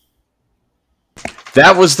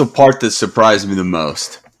 That was the part that surprised me the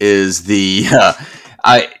most. Is the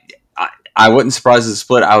I wasn't surprised at the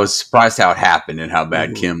split. I was surprised how it happened and how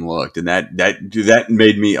bad Kim looked, and that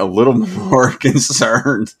made me a little more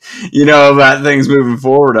concerned, you know, about things moving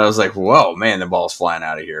forward. I was like, "Whoa, man, the ball's flying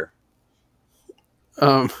out of here."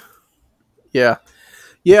 Yeah,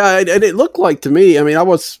 and it looked like to me. I mean, I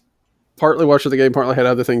was partly watching the game, partly had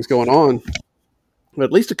other things going on, but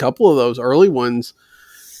at least a couple of those early ones,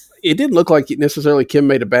 it didn't look like necessarily Kim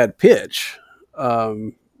made a bad pitch.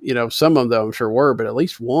 You know, some of them I'm sure were, but at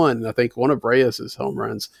least one, I think one of Reyes's home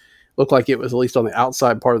runs looked like it was at least on the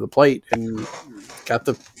outside part of the plate and got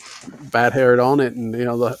the bat haired on it and, you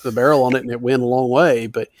know, the barrel on it, and it went a long way.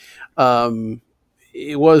 But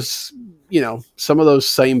it was, you know, some of those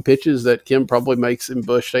same pitches that Kim probably makes in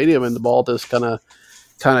Busch Stadium, and the ball just kind of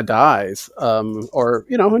dies, or,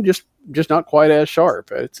 you know, just not quite as sharp.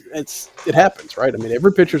 It happens, right? I mean,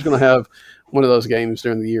 every pitcher is going to have one of those games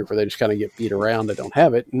during the year where they just kind of get beat around. They don't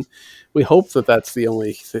have it. And we hope that that's the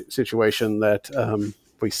only situation that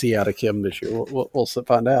we see out of Kim this year. We'll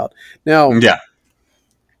find out. Now,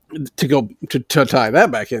 to tie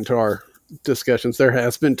that back into our discussions, there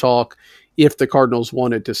has been talk, if the Cardinals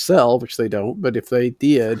wanted to sell, which they don't, but if they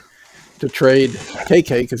did, to trade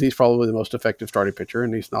KK, because he's probably the most effective starting pitcher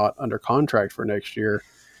and he's not under contract for next year.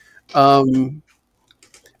 What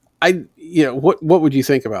would you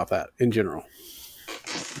think about that in general?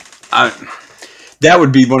 That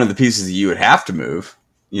would be one of the pieces that you would have to move.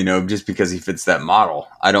 just because he fits that model.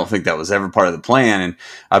 I don't think that was ever part of the plan, and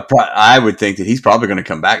I would think that he's probably going to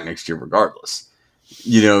come back next year regardless.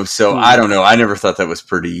 So I don't know. I never thought that was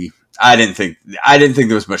pretty. I didn't think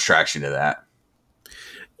there was much traction to that.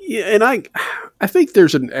 Yeah, and I think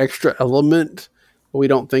there's an extra element we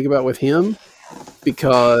don't think about with him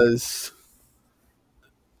because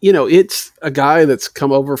it's a guy that's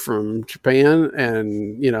come over from Japan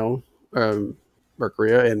and or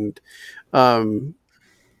Korea, and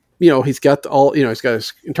he's got he's got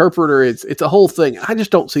his interpreter. It's a whole thing. I just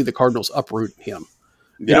don't see the Cardinals uprooting him.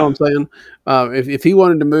 You know what I'm saying? If he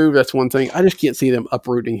wanted to move, that's one thing. I just can't see them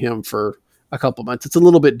uprooting him for a couple months. It's a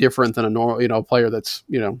little bit different than a normal, player that's,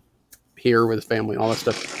 here with his family and all that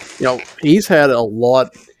stuff. He's had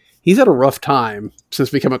a rough time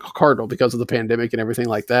since becoming a Cardinal because of the pandemic and everything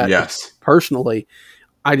like that. Yes. Personally,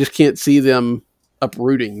 I just can't see them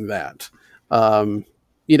uprooting that. Again,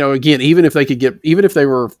 even if they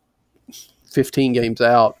were 15 games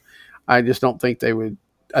out, I just don't think they would.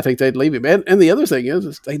 I think they'd leave him. And the other thing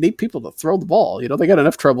is they need people to throw the ball. They got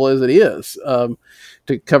enough trouble as it is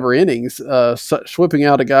to cover innings. Sweeping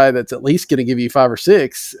out a guy that's at least going to give you 5 or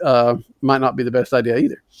 6 might not be the best idea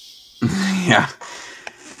either. Yeah.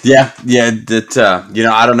 That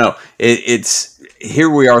I don't know. It's here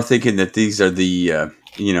we are thinking that these are the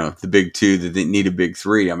the big 2 that they need a big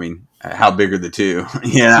 3. I mean, how big are the 2?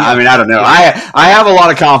 I mean, I don't know. I have a lot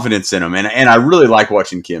of confidence in them, and I really like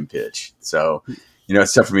watching Kim pitch. So.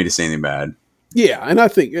 It's tough for me to say anything bad. Yeah, and I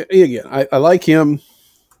think again, I like him.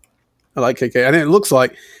 I like KK, and it looks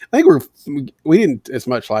like I think we didn't as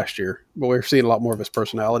much last year, but we're seeing a lot more of his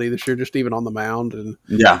personality this year, just even on the mound. And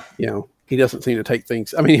he doesn't seem to take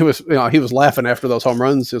things. I mean, he was laughing after those home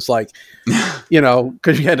runs, just like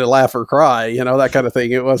because you had to laugh or cry, that kind of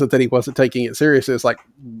thing. It wasn't that he wasn't taking it seriously. It's like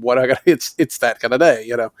what I got. It's that kind of day,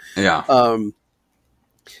 Yeah.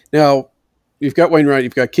 Now. You've got Wainwright,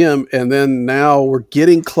 you've got Kim, and then now we're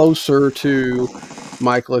getting closer to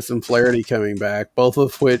Michaelis and Flaherty coming back, both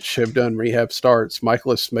of which have done rehab starts.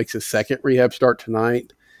 Michaelis makes his second rehab start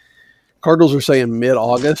tonight. Cardinals are saying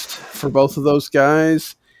mid-August for both of those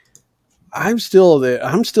guys. I'm still of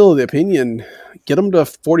the opinion, get them to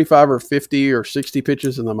 45 or 50 or 60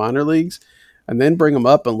 pitches in the minor leagues, and then bring them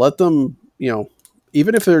up and let them,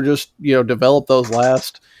 even if they're just, develop those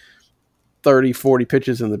last 30, 40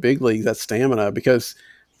 pitches in the big leagues, that's stamina, because,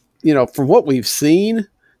 from what we've seen,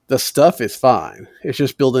 the stuff is fine. It's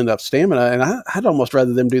just building up stamina. And I'd almost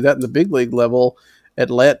rather them do that in the big league level and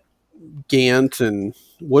let Gant and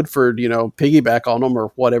Woodford, piggyback on them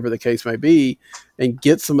or whatever the case may be and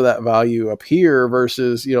get some of that value up here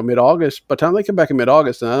versus, mid-August. By the time they come back in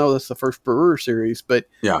mid-August, and I know that's the first Brewer series, but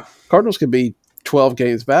Cardinals could be 12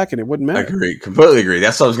 games back and it wouldn't matter. Completely agree.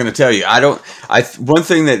 That's what I was going to tell you. One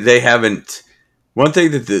thing that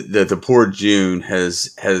the poor June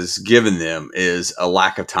has given them is a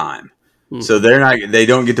lack of time. So they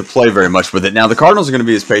don't get to play very much with it. Now the Cardinals are going to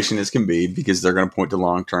be as patient as can be because they're going to point to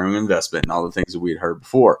long-term investment and all the things that we had heard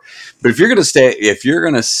before. But if you're going to say it and you're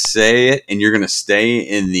going to stay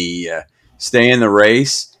in the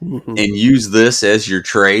race and use this as your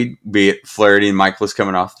trade, be it Flaherty and Michaelis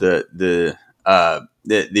coming off the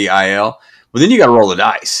IL, well, then you got to roll the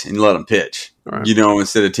dice and let them pitch, right.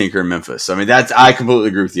 Instead of Tinker and Memphis. I mean, I completely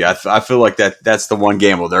agree with you. I feel like that's the one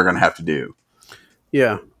gamble they're going to have to do.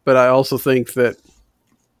 Yeah, but I also think that,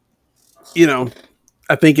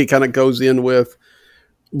 I think it kind of goes in with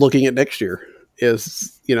looking at next year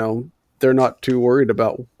is, they're not too worried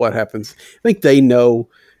about what happens. I think they know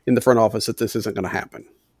in the front office that this isn't going to happen.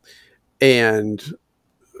 And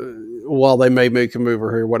while they may make a move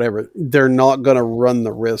or whatever, they're not going to run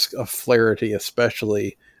the risk of Flaherty,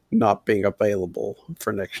 especially not being available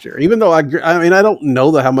for next year. Even though I don't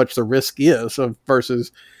know how much the risk is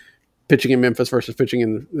versus pitching in Memphis versus pitching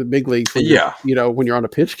in the big leagues. When when you're on a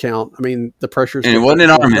pitch count, I mean, the pressure's. And it wasn't an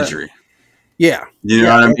arm injury. Yeah. You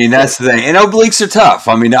know what I mean? That's the thing. And obliques are tough.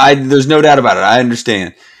 I mean, there's no doubt about it. I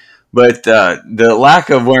understand. But the lack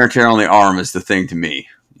of wear and tear on the arm is the thing to me,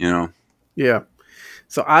 Yeah.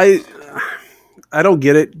 So I don't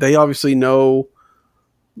get it. They obviously know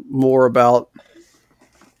more about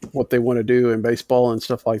what they want to do in baseball and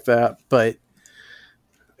stuff like that. But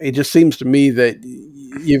it just seems to me that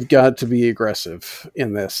you've got to be aggressive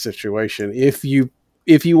in this situation. If you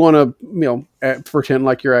want to, pretend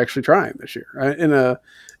like you're actually trying this year in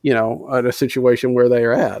a situation where they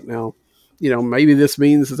are at now, maybe this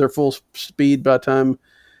means that they're full speed by the time,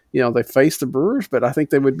 they face the Brewers, but I think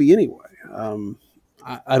they would be anyway.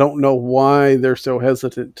 I don't know why they're so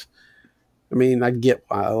hesitant I mean, I get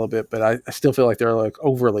why a little bit, but I still feel like they're like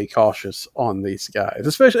overly cautious on these guys,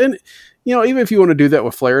 especially, and even if you want to do that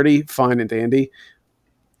with Flaherty, fine and dandy.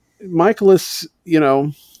 Michaelis,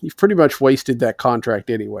 you've pretty much wasted that contract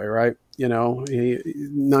anyway, right?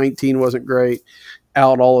 19 wasn't great,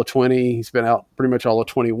 out all of 20. He's been out pretty much all of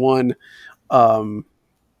 21. I'm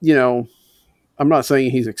not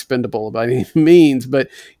saying he's expendable by any means, but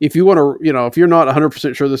if you want to, if you're not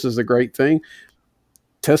 100% sure this is a great thing,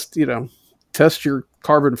 test your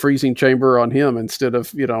carbon freezing chamber on him instead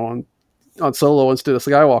of, on Solo instead of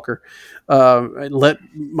Skywalker. Let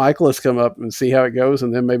Michaelis come up and see how it goes,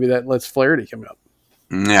 and then maybe that lets Flaherty come up.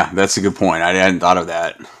 Yeah, that's a good point. I hadn't thought of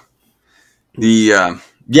that. I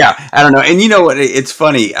don't know. And you know what? It's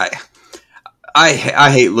funny. I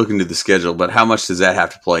hate looking to the schedule, but how much does that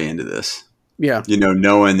have to play into this? Yeah.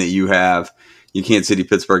 Knowing that you have Kansas City,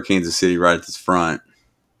 Pittsburgh, Kansas City right at this front.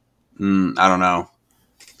 I don't know.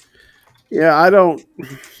 Yeah,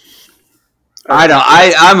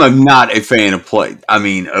 I'm not a fan of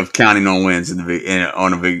of counting on wins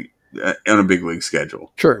on a big league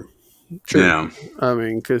schedule. Sure. I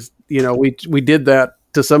mean, because we did that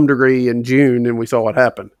to some degree in June, and we saw what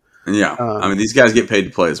happened. Yeah, these guys get paid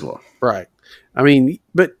to play as well, right? I mean,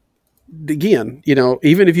 but again,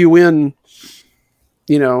 even if you win,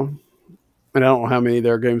 and I don't know how many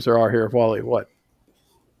their games there are here. Wally, what?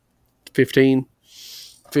 15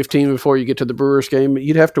 before you get to the Brewers game.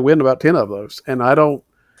 You'd have to win about 10 of those. And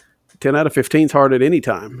 10 out of 15 is hard at any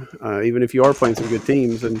time, even if you are playing some good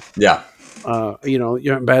teams. And, yeah,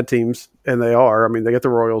 you have bad teams, and they are. I mean, they get the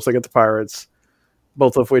Royals, they get the Pirates,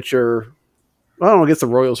 both of which are, I don't know, I guess the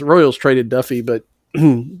Royals. Royals traded Duffy, but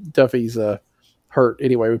Duffy's hurt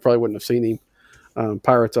anyway. We probably wouldn't have seen him.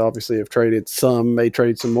 Pirates obviously have traded some, may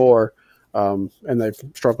trade some more, and they've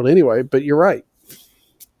struggled anyway. But you're right.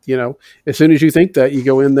 As soon as you think that, you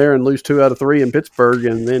go in there and lose 2 out of 3 in Pittsburgh,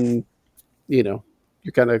 and then, you're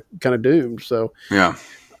kind of doomed. So yeah,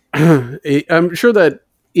 I'm sure that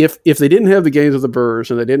if they didn't have the games of the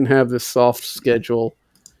Brewers and they didn't have this soft schedule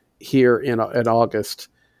here in August,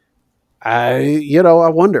 I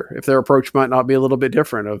wonder if their approach might not be a little bit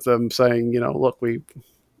different, of them saying, look, we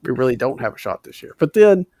really don't have a shot this year. But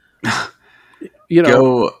then,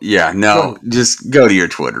 just go to your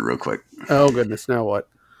Twitter real quick. Oh goodness, now what?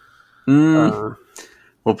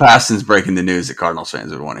 Well, Paston's breaking the news that Cardinals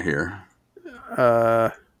fans would want to hear.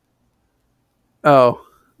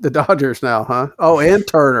 The Dodgers now, huh? Oh, and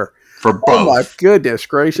Turner. For both. Oh my goodness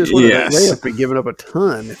gracious! Yes. They have to be giving up a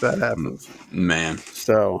ton if that happens. Man.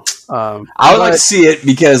 So I would like to see it,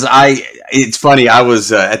 because it's funny. I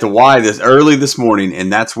was at the Y early this morning,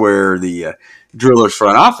 and that's where the Drillers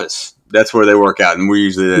front office, that's where they work out, and we're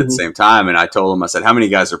usually there at the same time. And I told them, I said, how many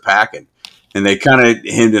guys are packing? And they kind of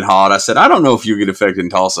hemmed and hawed. I said, I don't know if you get affected in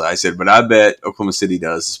Tulsa. I said, but I bet Oklahoma City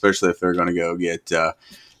does, especially if they're going to go get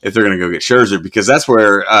Scherzer, because that's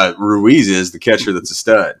where Ruiz is, the catcher that's a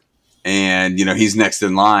stud, and he's next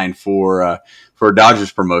in line for a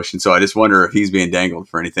Dodgers promotion. So I just wonder if he's being dangled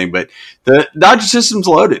for anything. But the Dodger system's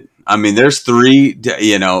loaded. I mean, there's 3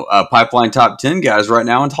 pipeline top 10 guys right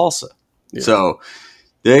now in Tulsa. Yeah. So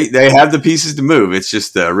They have the pieces to move. It's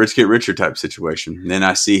just a rich get richer type situation. And then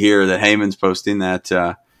I see here that Heyman's posting that,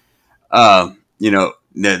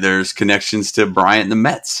 there's connections to Bryant and the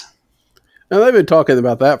Mets. Now, they've been talking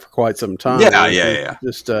about that for quite some time. Yeah.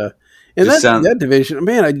 That division,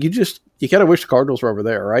 man, you kind of wish the Cardinals were over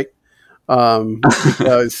there, right?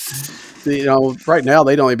 Because right now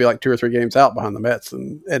they'd only be like 2 or 3 games out behind the Mets,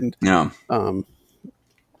 and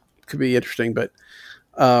could be interesting, but.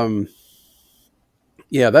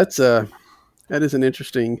 Yeah, that is an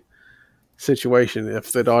interesting situation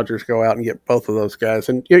if the Dodgers go out and get both of those guys.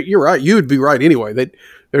 And you're right. You would be right anyway.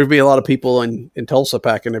 There'd be a lot of people in Tulsa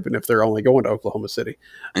packing, even if they're only going to Oklahoma City,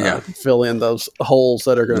 to fill in those holes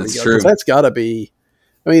that are going to be going. That's got to be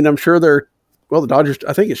 – I mean, I'm sure the Dodgers –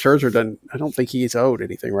 I think it's Scherzer done – I don't think he's owed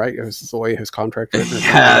anything, right? It was the way his contract written.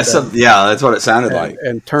 That's what it sounded like.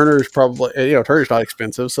 And Turner's probably – Turner's not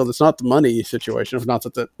expensive, so it's not the money situation. It's not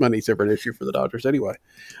that the money's ever an issue for the Dodgers anyway.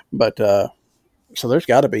 But so there's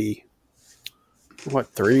got to be,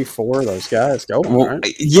 3, 4 of those guys going, right?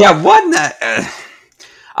 Yeah, wasn't that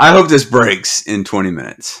I hope this breaks in 20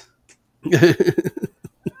 minutes.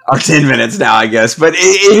 Or 10 minutes now, I guess. But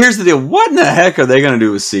here's the deal. What in the heck are they going to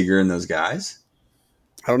do with Seager and those guys?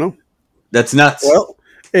 I don't know. That's nuts. Well,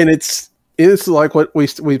 and it's like what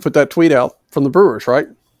we put that tweet out from the Brewers, right?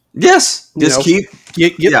 Yes. Just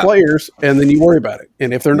get players, and then you worry about it.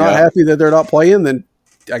 And if they're not happy that they're not playing, then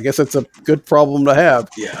I guess it's a good problem to have.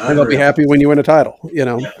 Yeah, and they'll be happy when you win a title,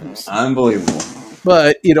 Yeah. Unbelievable.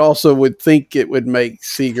 But it also would think it would make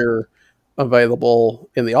Seager available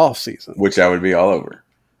in the off season. Which I would be all over.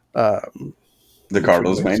 The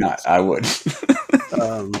Cardinals may not. I would.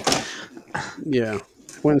 Yeah.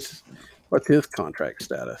 What's his contract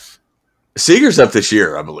status? Seager's up this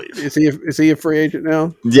year, I believe. Is he a free agent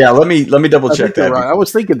now? Yeah, let me double check that. Right. I was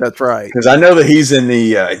thinking that's right because I know that he's in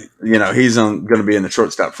the he's going to be in the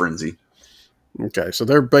shortstop frenzy. Okay, so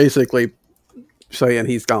they're basically saying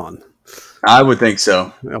he's gone. I would think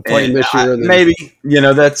so. Playing this year, maybe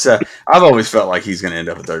that's. I've always felt like he's going to end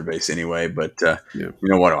up at third base anyway, but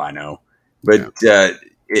what do I know? But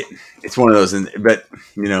it's one of those. But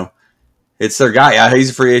it's their guy. Yeah, he's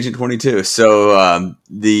a free agent 22. So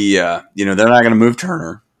they're not going to move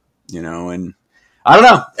Turner. And I don't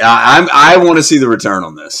know. I want to see the return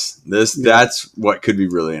on this. That's what could be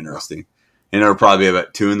really interesting. And it'll probably be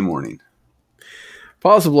about 2 a.m.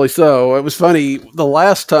 Possibly so. It was funny the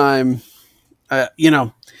last time.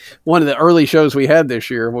 One of the early shows we had this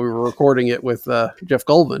year, we were recording it with Jeff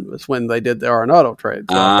Goldman, was when they did the Arenado trade.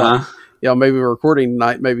 So I thought, maybe we're recording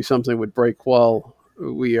tonight. Maybe something would break while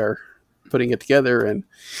we are putting it together. And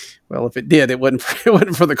well, if it did, it wasn't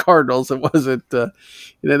for the Cardinals. It wasn't. And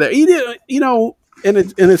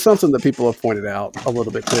it's something that people have pointed out a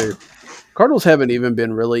little bit too. Cardinals haven't even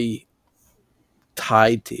been really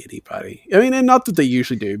tied to anybody. I mean, and not that they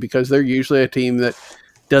usually do, because they're usually a team that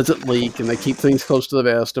doesn't leak and they keep things close to the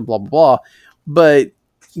vest and blah, blah, blah. But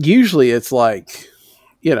usually it's like,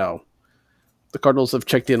 the Cardinals have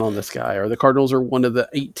checked in on this guy, or the Cardinals are one of the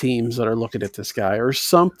 8 teams that are looking at this guy or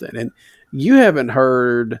something. And you haven't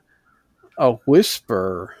heard a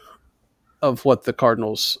whisper of what the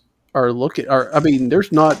Cardinals are looking. I mean,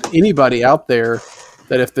 there's not anybody out there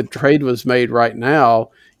that if the trade was made right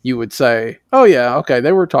now, you would say, oh yeah, okay,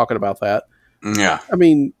 they were talking about that. Yeah. I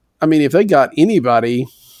mean, if they got anybody,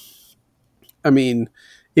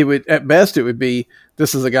 it would, at best, it would be,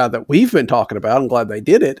 this is a guy that we've been talking about. I'm glad they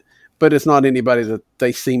did it, but it's not anybody that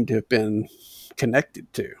they seem to have been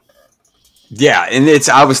connected to. Yeah. And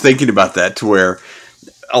I was thinking about that, to where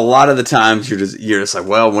a lot of the times you're just like,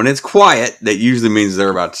 well, when it's quiet, that usually means they're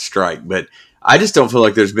about to strike. But I just don't feel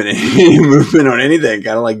like there's been any movement on anything.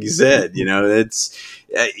 Kind of like you said, it's,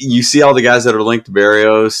 you see all the guys that are linked to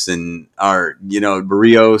Barrios and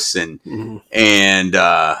Barrios and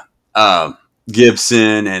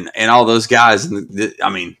Gibson and all those guys.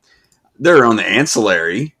 And they're on the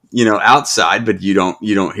ancillary, outside, but you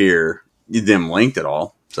don't hear them linked at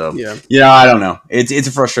all. So I don't know. It's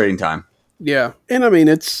a frustrating time. Yeah, and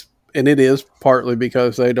it is partly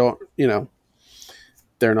because they don't,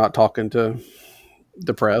 they're not talking to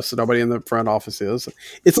the press. Nobody in the front office is.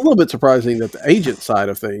 It's a little bit surprising that the agent side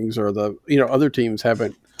of things, or the other teams,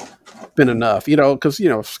 haven't been enough. Because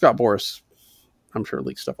Scott Boras, I'm sure,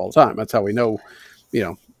 leaks stuff all the time. That's how we know,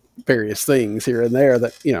 various things here and there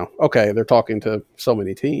that okay, they're talking to so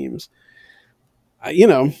many teams.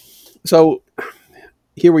 So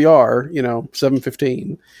here we are.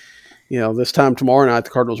 7:15. This time tomorrow night, the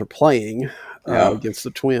Cardinals are playing against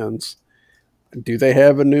the Twins. Do they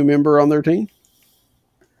have a new member on their team?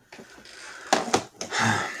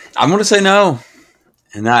 I'm going to say no.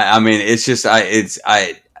 And it's just, a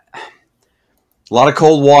lot of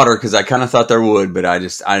cold water, because I kind of thought there would, but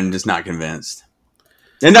I'm just not convinced.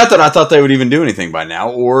 And not that I thought they would even do anything by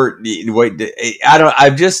now, or wait,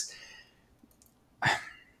 I'm just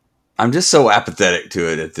so apathetic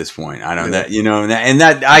to it at this point. I don't that and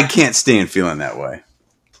that I can't stand feeling that way.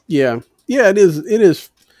 Yeah, it is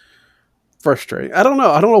frustrating. I don't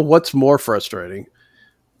know what's more frustrating,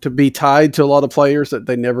 to be tied to a lot of players that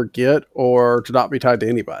they never get, or to not be tied to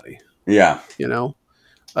anybody. Yeah,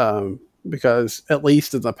 because at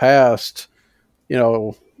least in the past,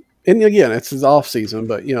 and again, it's his off season,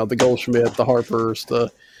 but the Goldschmidt, the Harpers,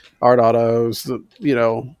 the Arenados,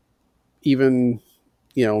 even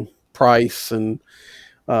Price and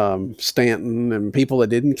Stanton and people that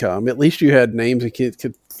didn't come. At least you had names that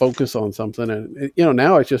could focus on something. And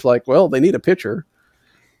now it's just like, well, they need a pitcher.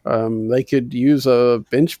 They could use a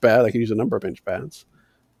bench bat. They could use a number of bench bats.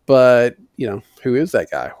 But who is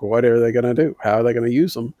that guy? What are they going to do? How are they going to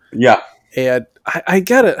use them? Yeah, and I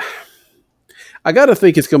gotta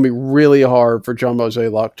think it's going to be really hard for John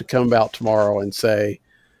Mozeliak to come out tomorrow and say,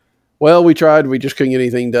 well, we tried, we just couldn't get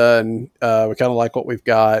anything done. We kind of like what we've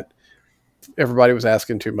got. Everybody was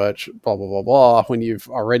asking too much, blah, blah, blah, blah. When you've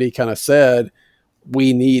already kind of said,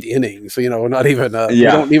 we need innings, not even, we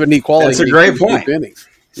don't even need quality. That's a great point. Innings.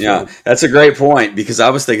 So, yeah, that's a great point, because I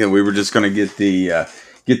was thinking we were just going to get the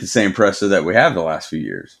same presser that we have the last few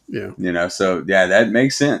years. Yeah. So yeah, that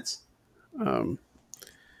makes sense.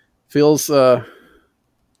 Feels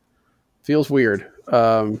weird.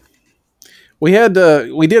 We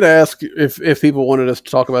did ask if people wanted us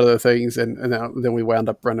to talk about other things, and then we wound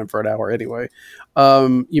up running for an hour anyway.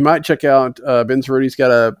 You might check out Ben Cerruti's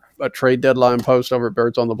got a trade deadline post over at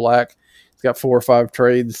Birds on the Black. He's got 4 or 5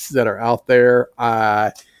 trades that are out there.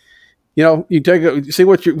 You see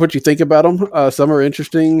what you think about them. Some are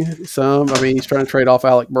interesting. Some, I mean, he's trying to trade off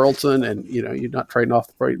Alec Burleson, and you're not trading off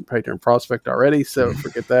the Patron prospect already, so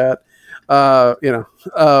forget that. But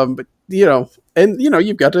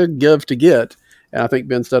you've got to give to get, and I think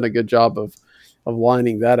Ben's done a good job of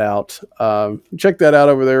lining that out. Check that out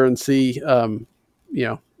over there and see, and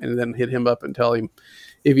then hit him up and tell him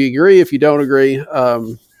if you agree, if you don't agree.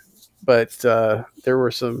 But there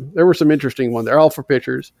were some interesting ones. They're all for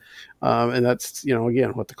pitchers, and that's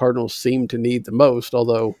again what the Cardinals seem to need the most.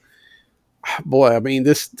 Although, boy, I mean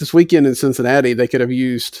this weekend in Cincinnati they could have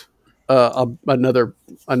used another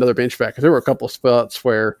bench back. There were a couple of spots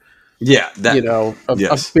where being able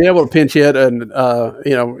to pinch hit and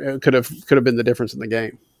it could have been the difference in the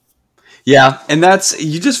game. Yeah, and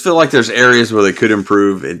you just feel like there's areas where they could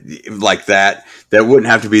improve like that wouldn't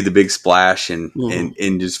have to be the big splash and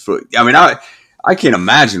just I mean, I can't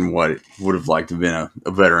imagine what it would have liked to have been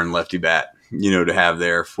a veteran lefty bat, to have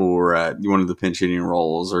there for one of the pinch hitting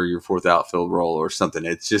roles or your 4th outfield role or something.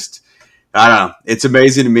 It's just, I don't know. It's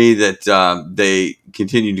amazing to me that they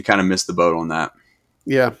continue to kind of miss the boat on that.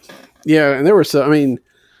 Yeah. Yeah, and there were some, I mean,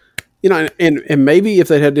 and maybe if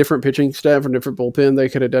they'd had different pitching staff and different bullpen, they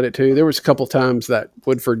could have done it too. There was a couple times that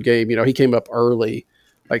Woodford game, he came up early,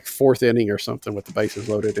 like 4th inning or something with the bases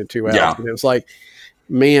loaded and 2 outs. Yeah. And it was like,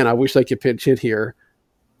 man, I wish they could pinch hit here,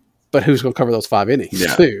 but who's going to cover those 5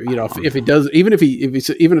 innings too? If he does, even if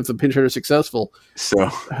the pinch hitter is successful, so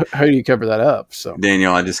how do you cover that up? So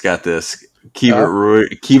Daniel, I just got this.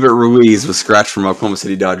 Keibert Ruiz was scratched from Oklahoma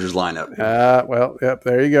City Dodgers lineup. Well, yep,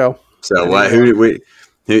 there you go. So who?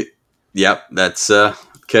 Yep, that's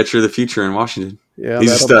catcher of the future in Washington. Yeah,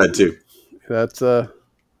 he's a stud too. That's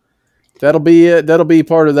that'll be it. That'll be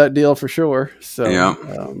part of that deal for sure. So yeah,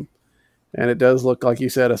 and it does look like you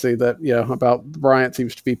said. I see that. About Bryant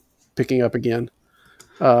seems to be picking up again.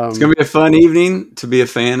 It's gonna be a fun evening to be a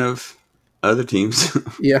fan of other teams.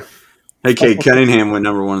 Yeah. Hey, Cade Cunningham went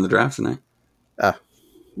number 1 in the draft tonight. Okay.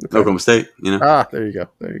 Oklahoma State. There you go.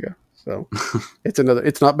 So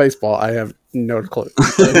it's not baseball. I have no clue.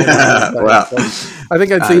 Wow. I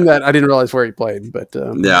think I'd seen that. I didn't realize where he played, but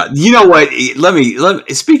yeah. You know what? Let me.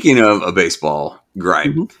 Speaking of a baseball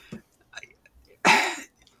gripe,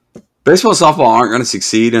 baseball and softball aren't going to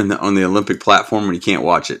succeed on the Olympic platform when you can't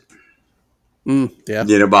watch it. Yeah.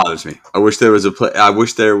 It bothers me. I wish there was a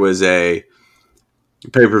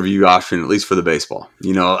pay-per-view option, at least for the baseball.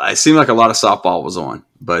 It seemed like a lot of softball was on,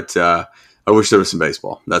 but I wish there was some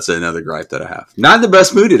baseball. That's another gripe that I have. Not in the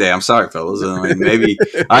best mood today. I'm sorry, fellas. Maybe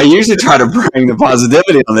I usually try to bring the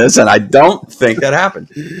positivity on this, and I don't think that happened.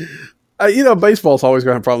 Baseball's always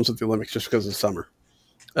going to have problems with the Olympics just because of summer.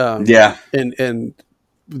 Yeah. And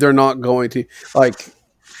they're not going to, they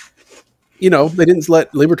didn't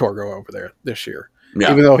let Liberatore go over there this year.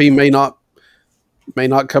 Yeah. Even though he may not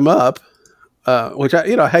come up, which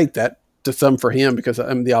I hate that to some for him because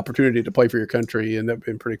the opportunity to play for your country, and that'd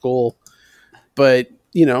been pretty cool. But,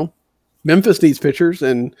 Memphis needs pitchers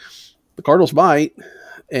and the Cardinals might,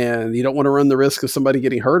 and you don't want to run the risk of somebody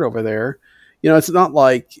getting hurt over there. It's not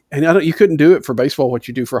like, and you couldn't do it for baseball what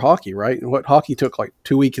you do for hockey, right? And what hockey took like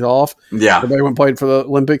 2 weeks off. Yeah. Everybody went and played for the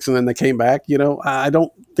Olympics and then they came back. I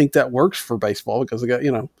don't think that works for baseball because they got,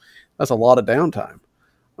 that's a lot of downtime.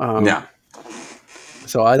 Yeah.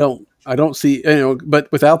 So I don't see, but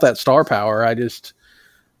without that star power, I just,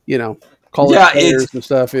 college players and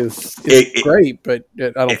stuff is great, but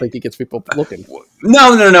I don't think it gets people looking.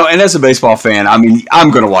 No. And as a baseball fan, I mean,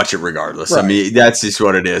 I'm going to watch it regardless. Right. I mean, that's just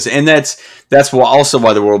what it is. And that's also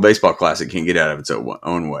why the World Baseball Classic can't get out of its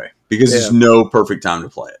own way, because there's no perfect time to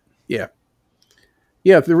play it. Yeah.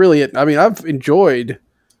 Yeah, I've enjoyed.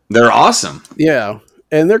 They're awesome. Yeah.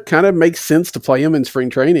 And they're kind of makes sense to play them in spring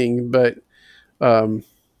training, but,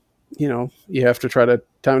 you have to try to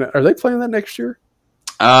time it. Are they playing that next year?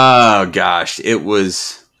 Oh gosh, it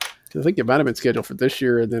was. I think it might have been scheduled for this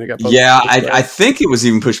year, and then it got. Yeah, I think it was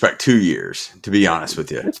even pushed back 2 years. To be honest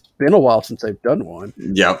with you, it's been a while since they've done one.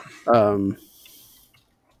 Yep.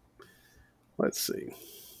 Let's see.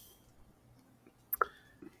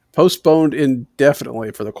 Postponed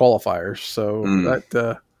indefinitely for the qualifiers, so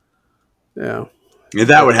that yeah,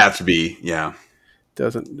 that would have to be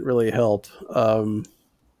doesn't really help.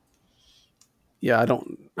 I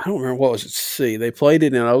don't remember what was it. See, they played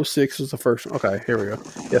it in 2006 was the first. Okay, here we go.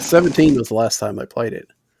 Yeah, 2017 was the last time they played it.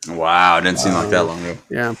 Wow, it didn't seem like that long ago.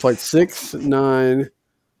 Yeah, I played 6, 9,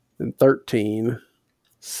 then 13,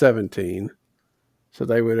 17. So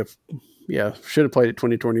they would have, should have played it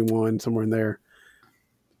 2021, somewhere in there.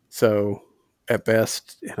 So at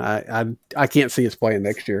best, and I can't see us playing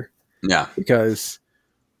next year. Yeah. Because...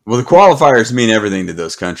 Well, the qualifiers mean everything to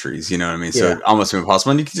those countries, you know what I mean? So Yeah. almost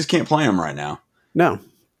impossible. And you just can't play them right now. No.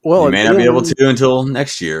 Well, you may not be able to until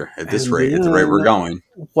next year at this rate, at the rate we're going.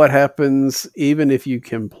 What happens even if you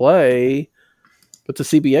can play, but the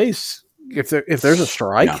CBAs, if there's a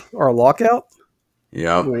strike or a lockout,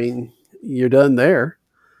 I mean, you're done there.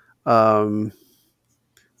 So,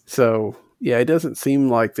 yeah, it doesn't seem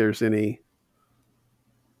like there's any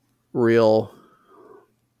real...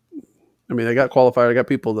 I mean, they got qualified. They got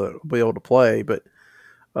people that will be able to play, but,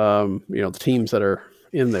 the teams that are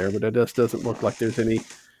in there, but it just doesn't look like there's any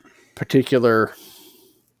particular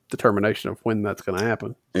determination of when that's going to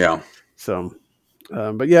happen. Yeah. So,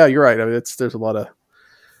 but yeah, you're right. I mean, there's a lot of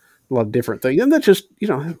different things. And that's just,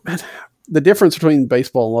 the difference between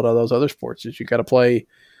baseball and a lot of those other sports is you got to play,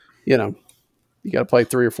 you got to play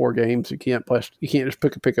 3 or 4 games. You can't just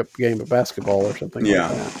pick up a game of basketball or something like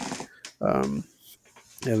that.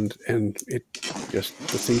 And it just,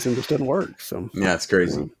 the season just doesn't work. So yeah, it's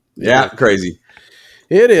crazy. Crazy.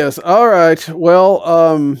 It is. All right. Well,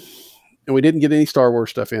 and we didn't get any Star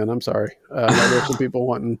Wars stuff in. I'm sorry. There's some people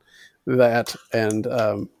wanting that, and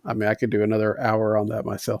I mean, I could do another hour on that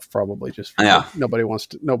myself, probably. Just nobody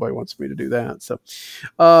wants me to do that. So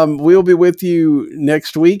we'll be with you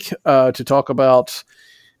next week to talk about.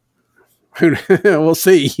 We'll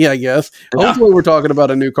see, I guess. Hopefully we're talking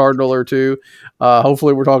about a new Cardinal or two.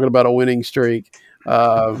 Hopefully we're talking about a winning streak.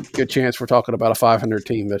 Good chance we're talking about a 500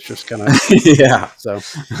 team that's just kind of So,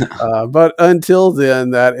 but until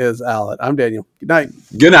then, that is Allen. I'm Daniel. Good night.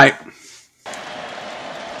 Good night.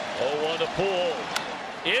 0-1 to Pujols.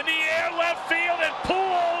 In the air, left field, and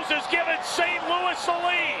Pujols has given St. Louis the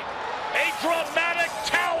lead. A dramatic,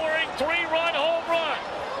 towering 3-run home run.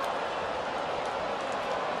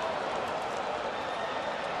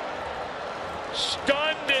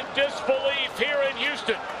 Stunned in disbelief here.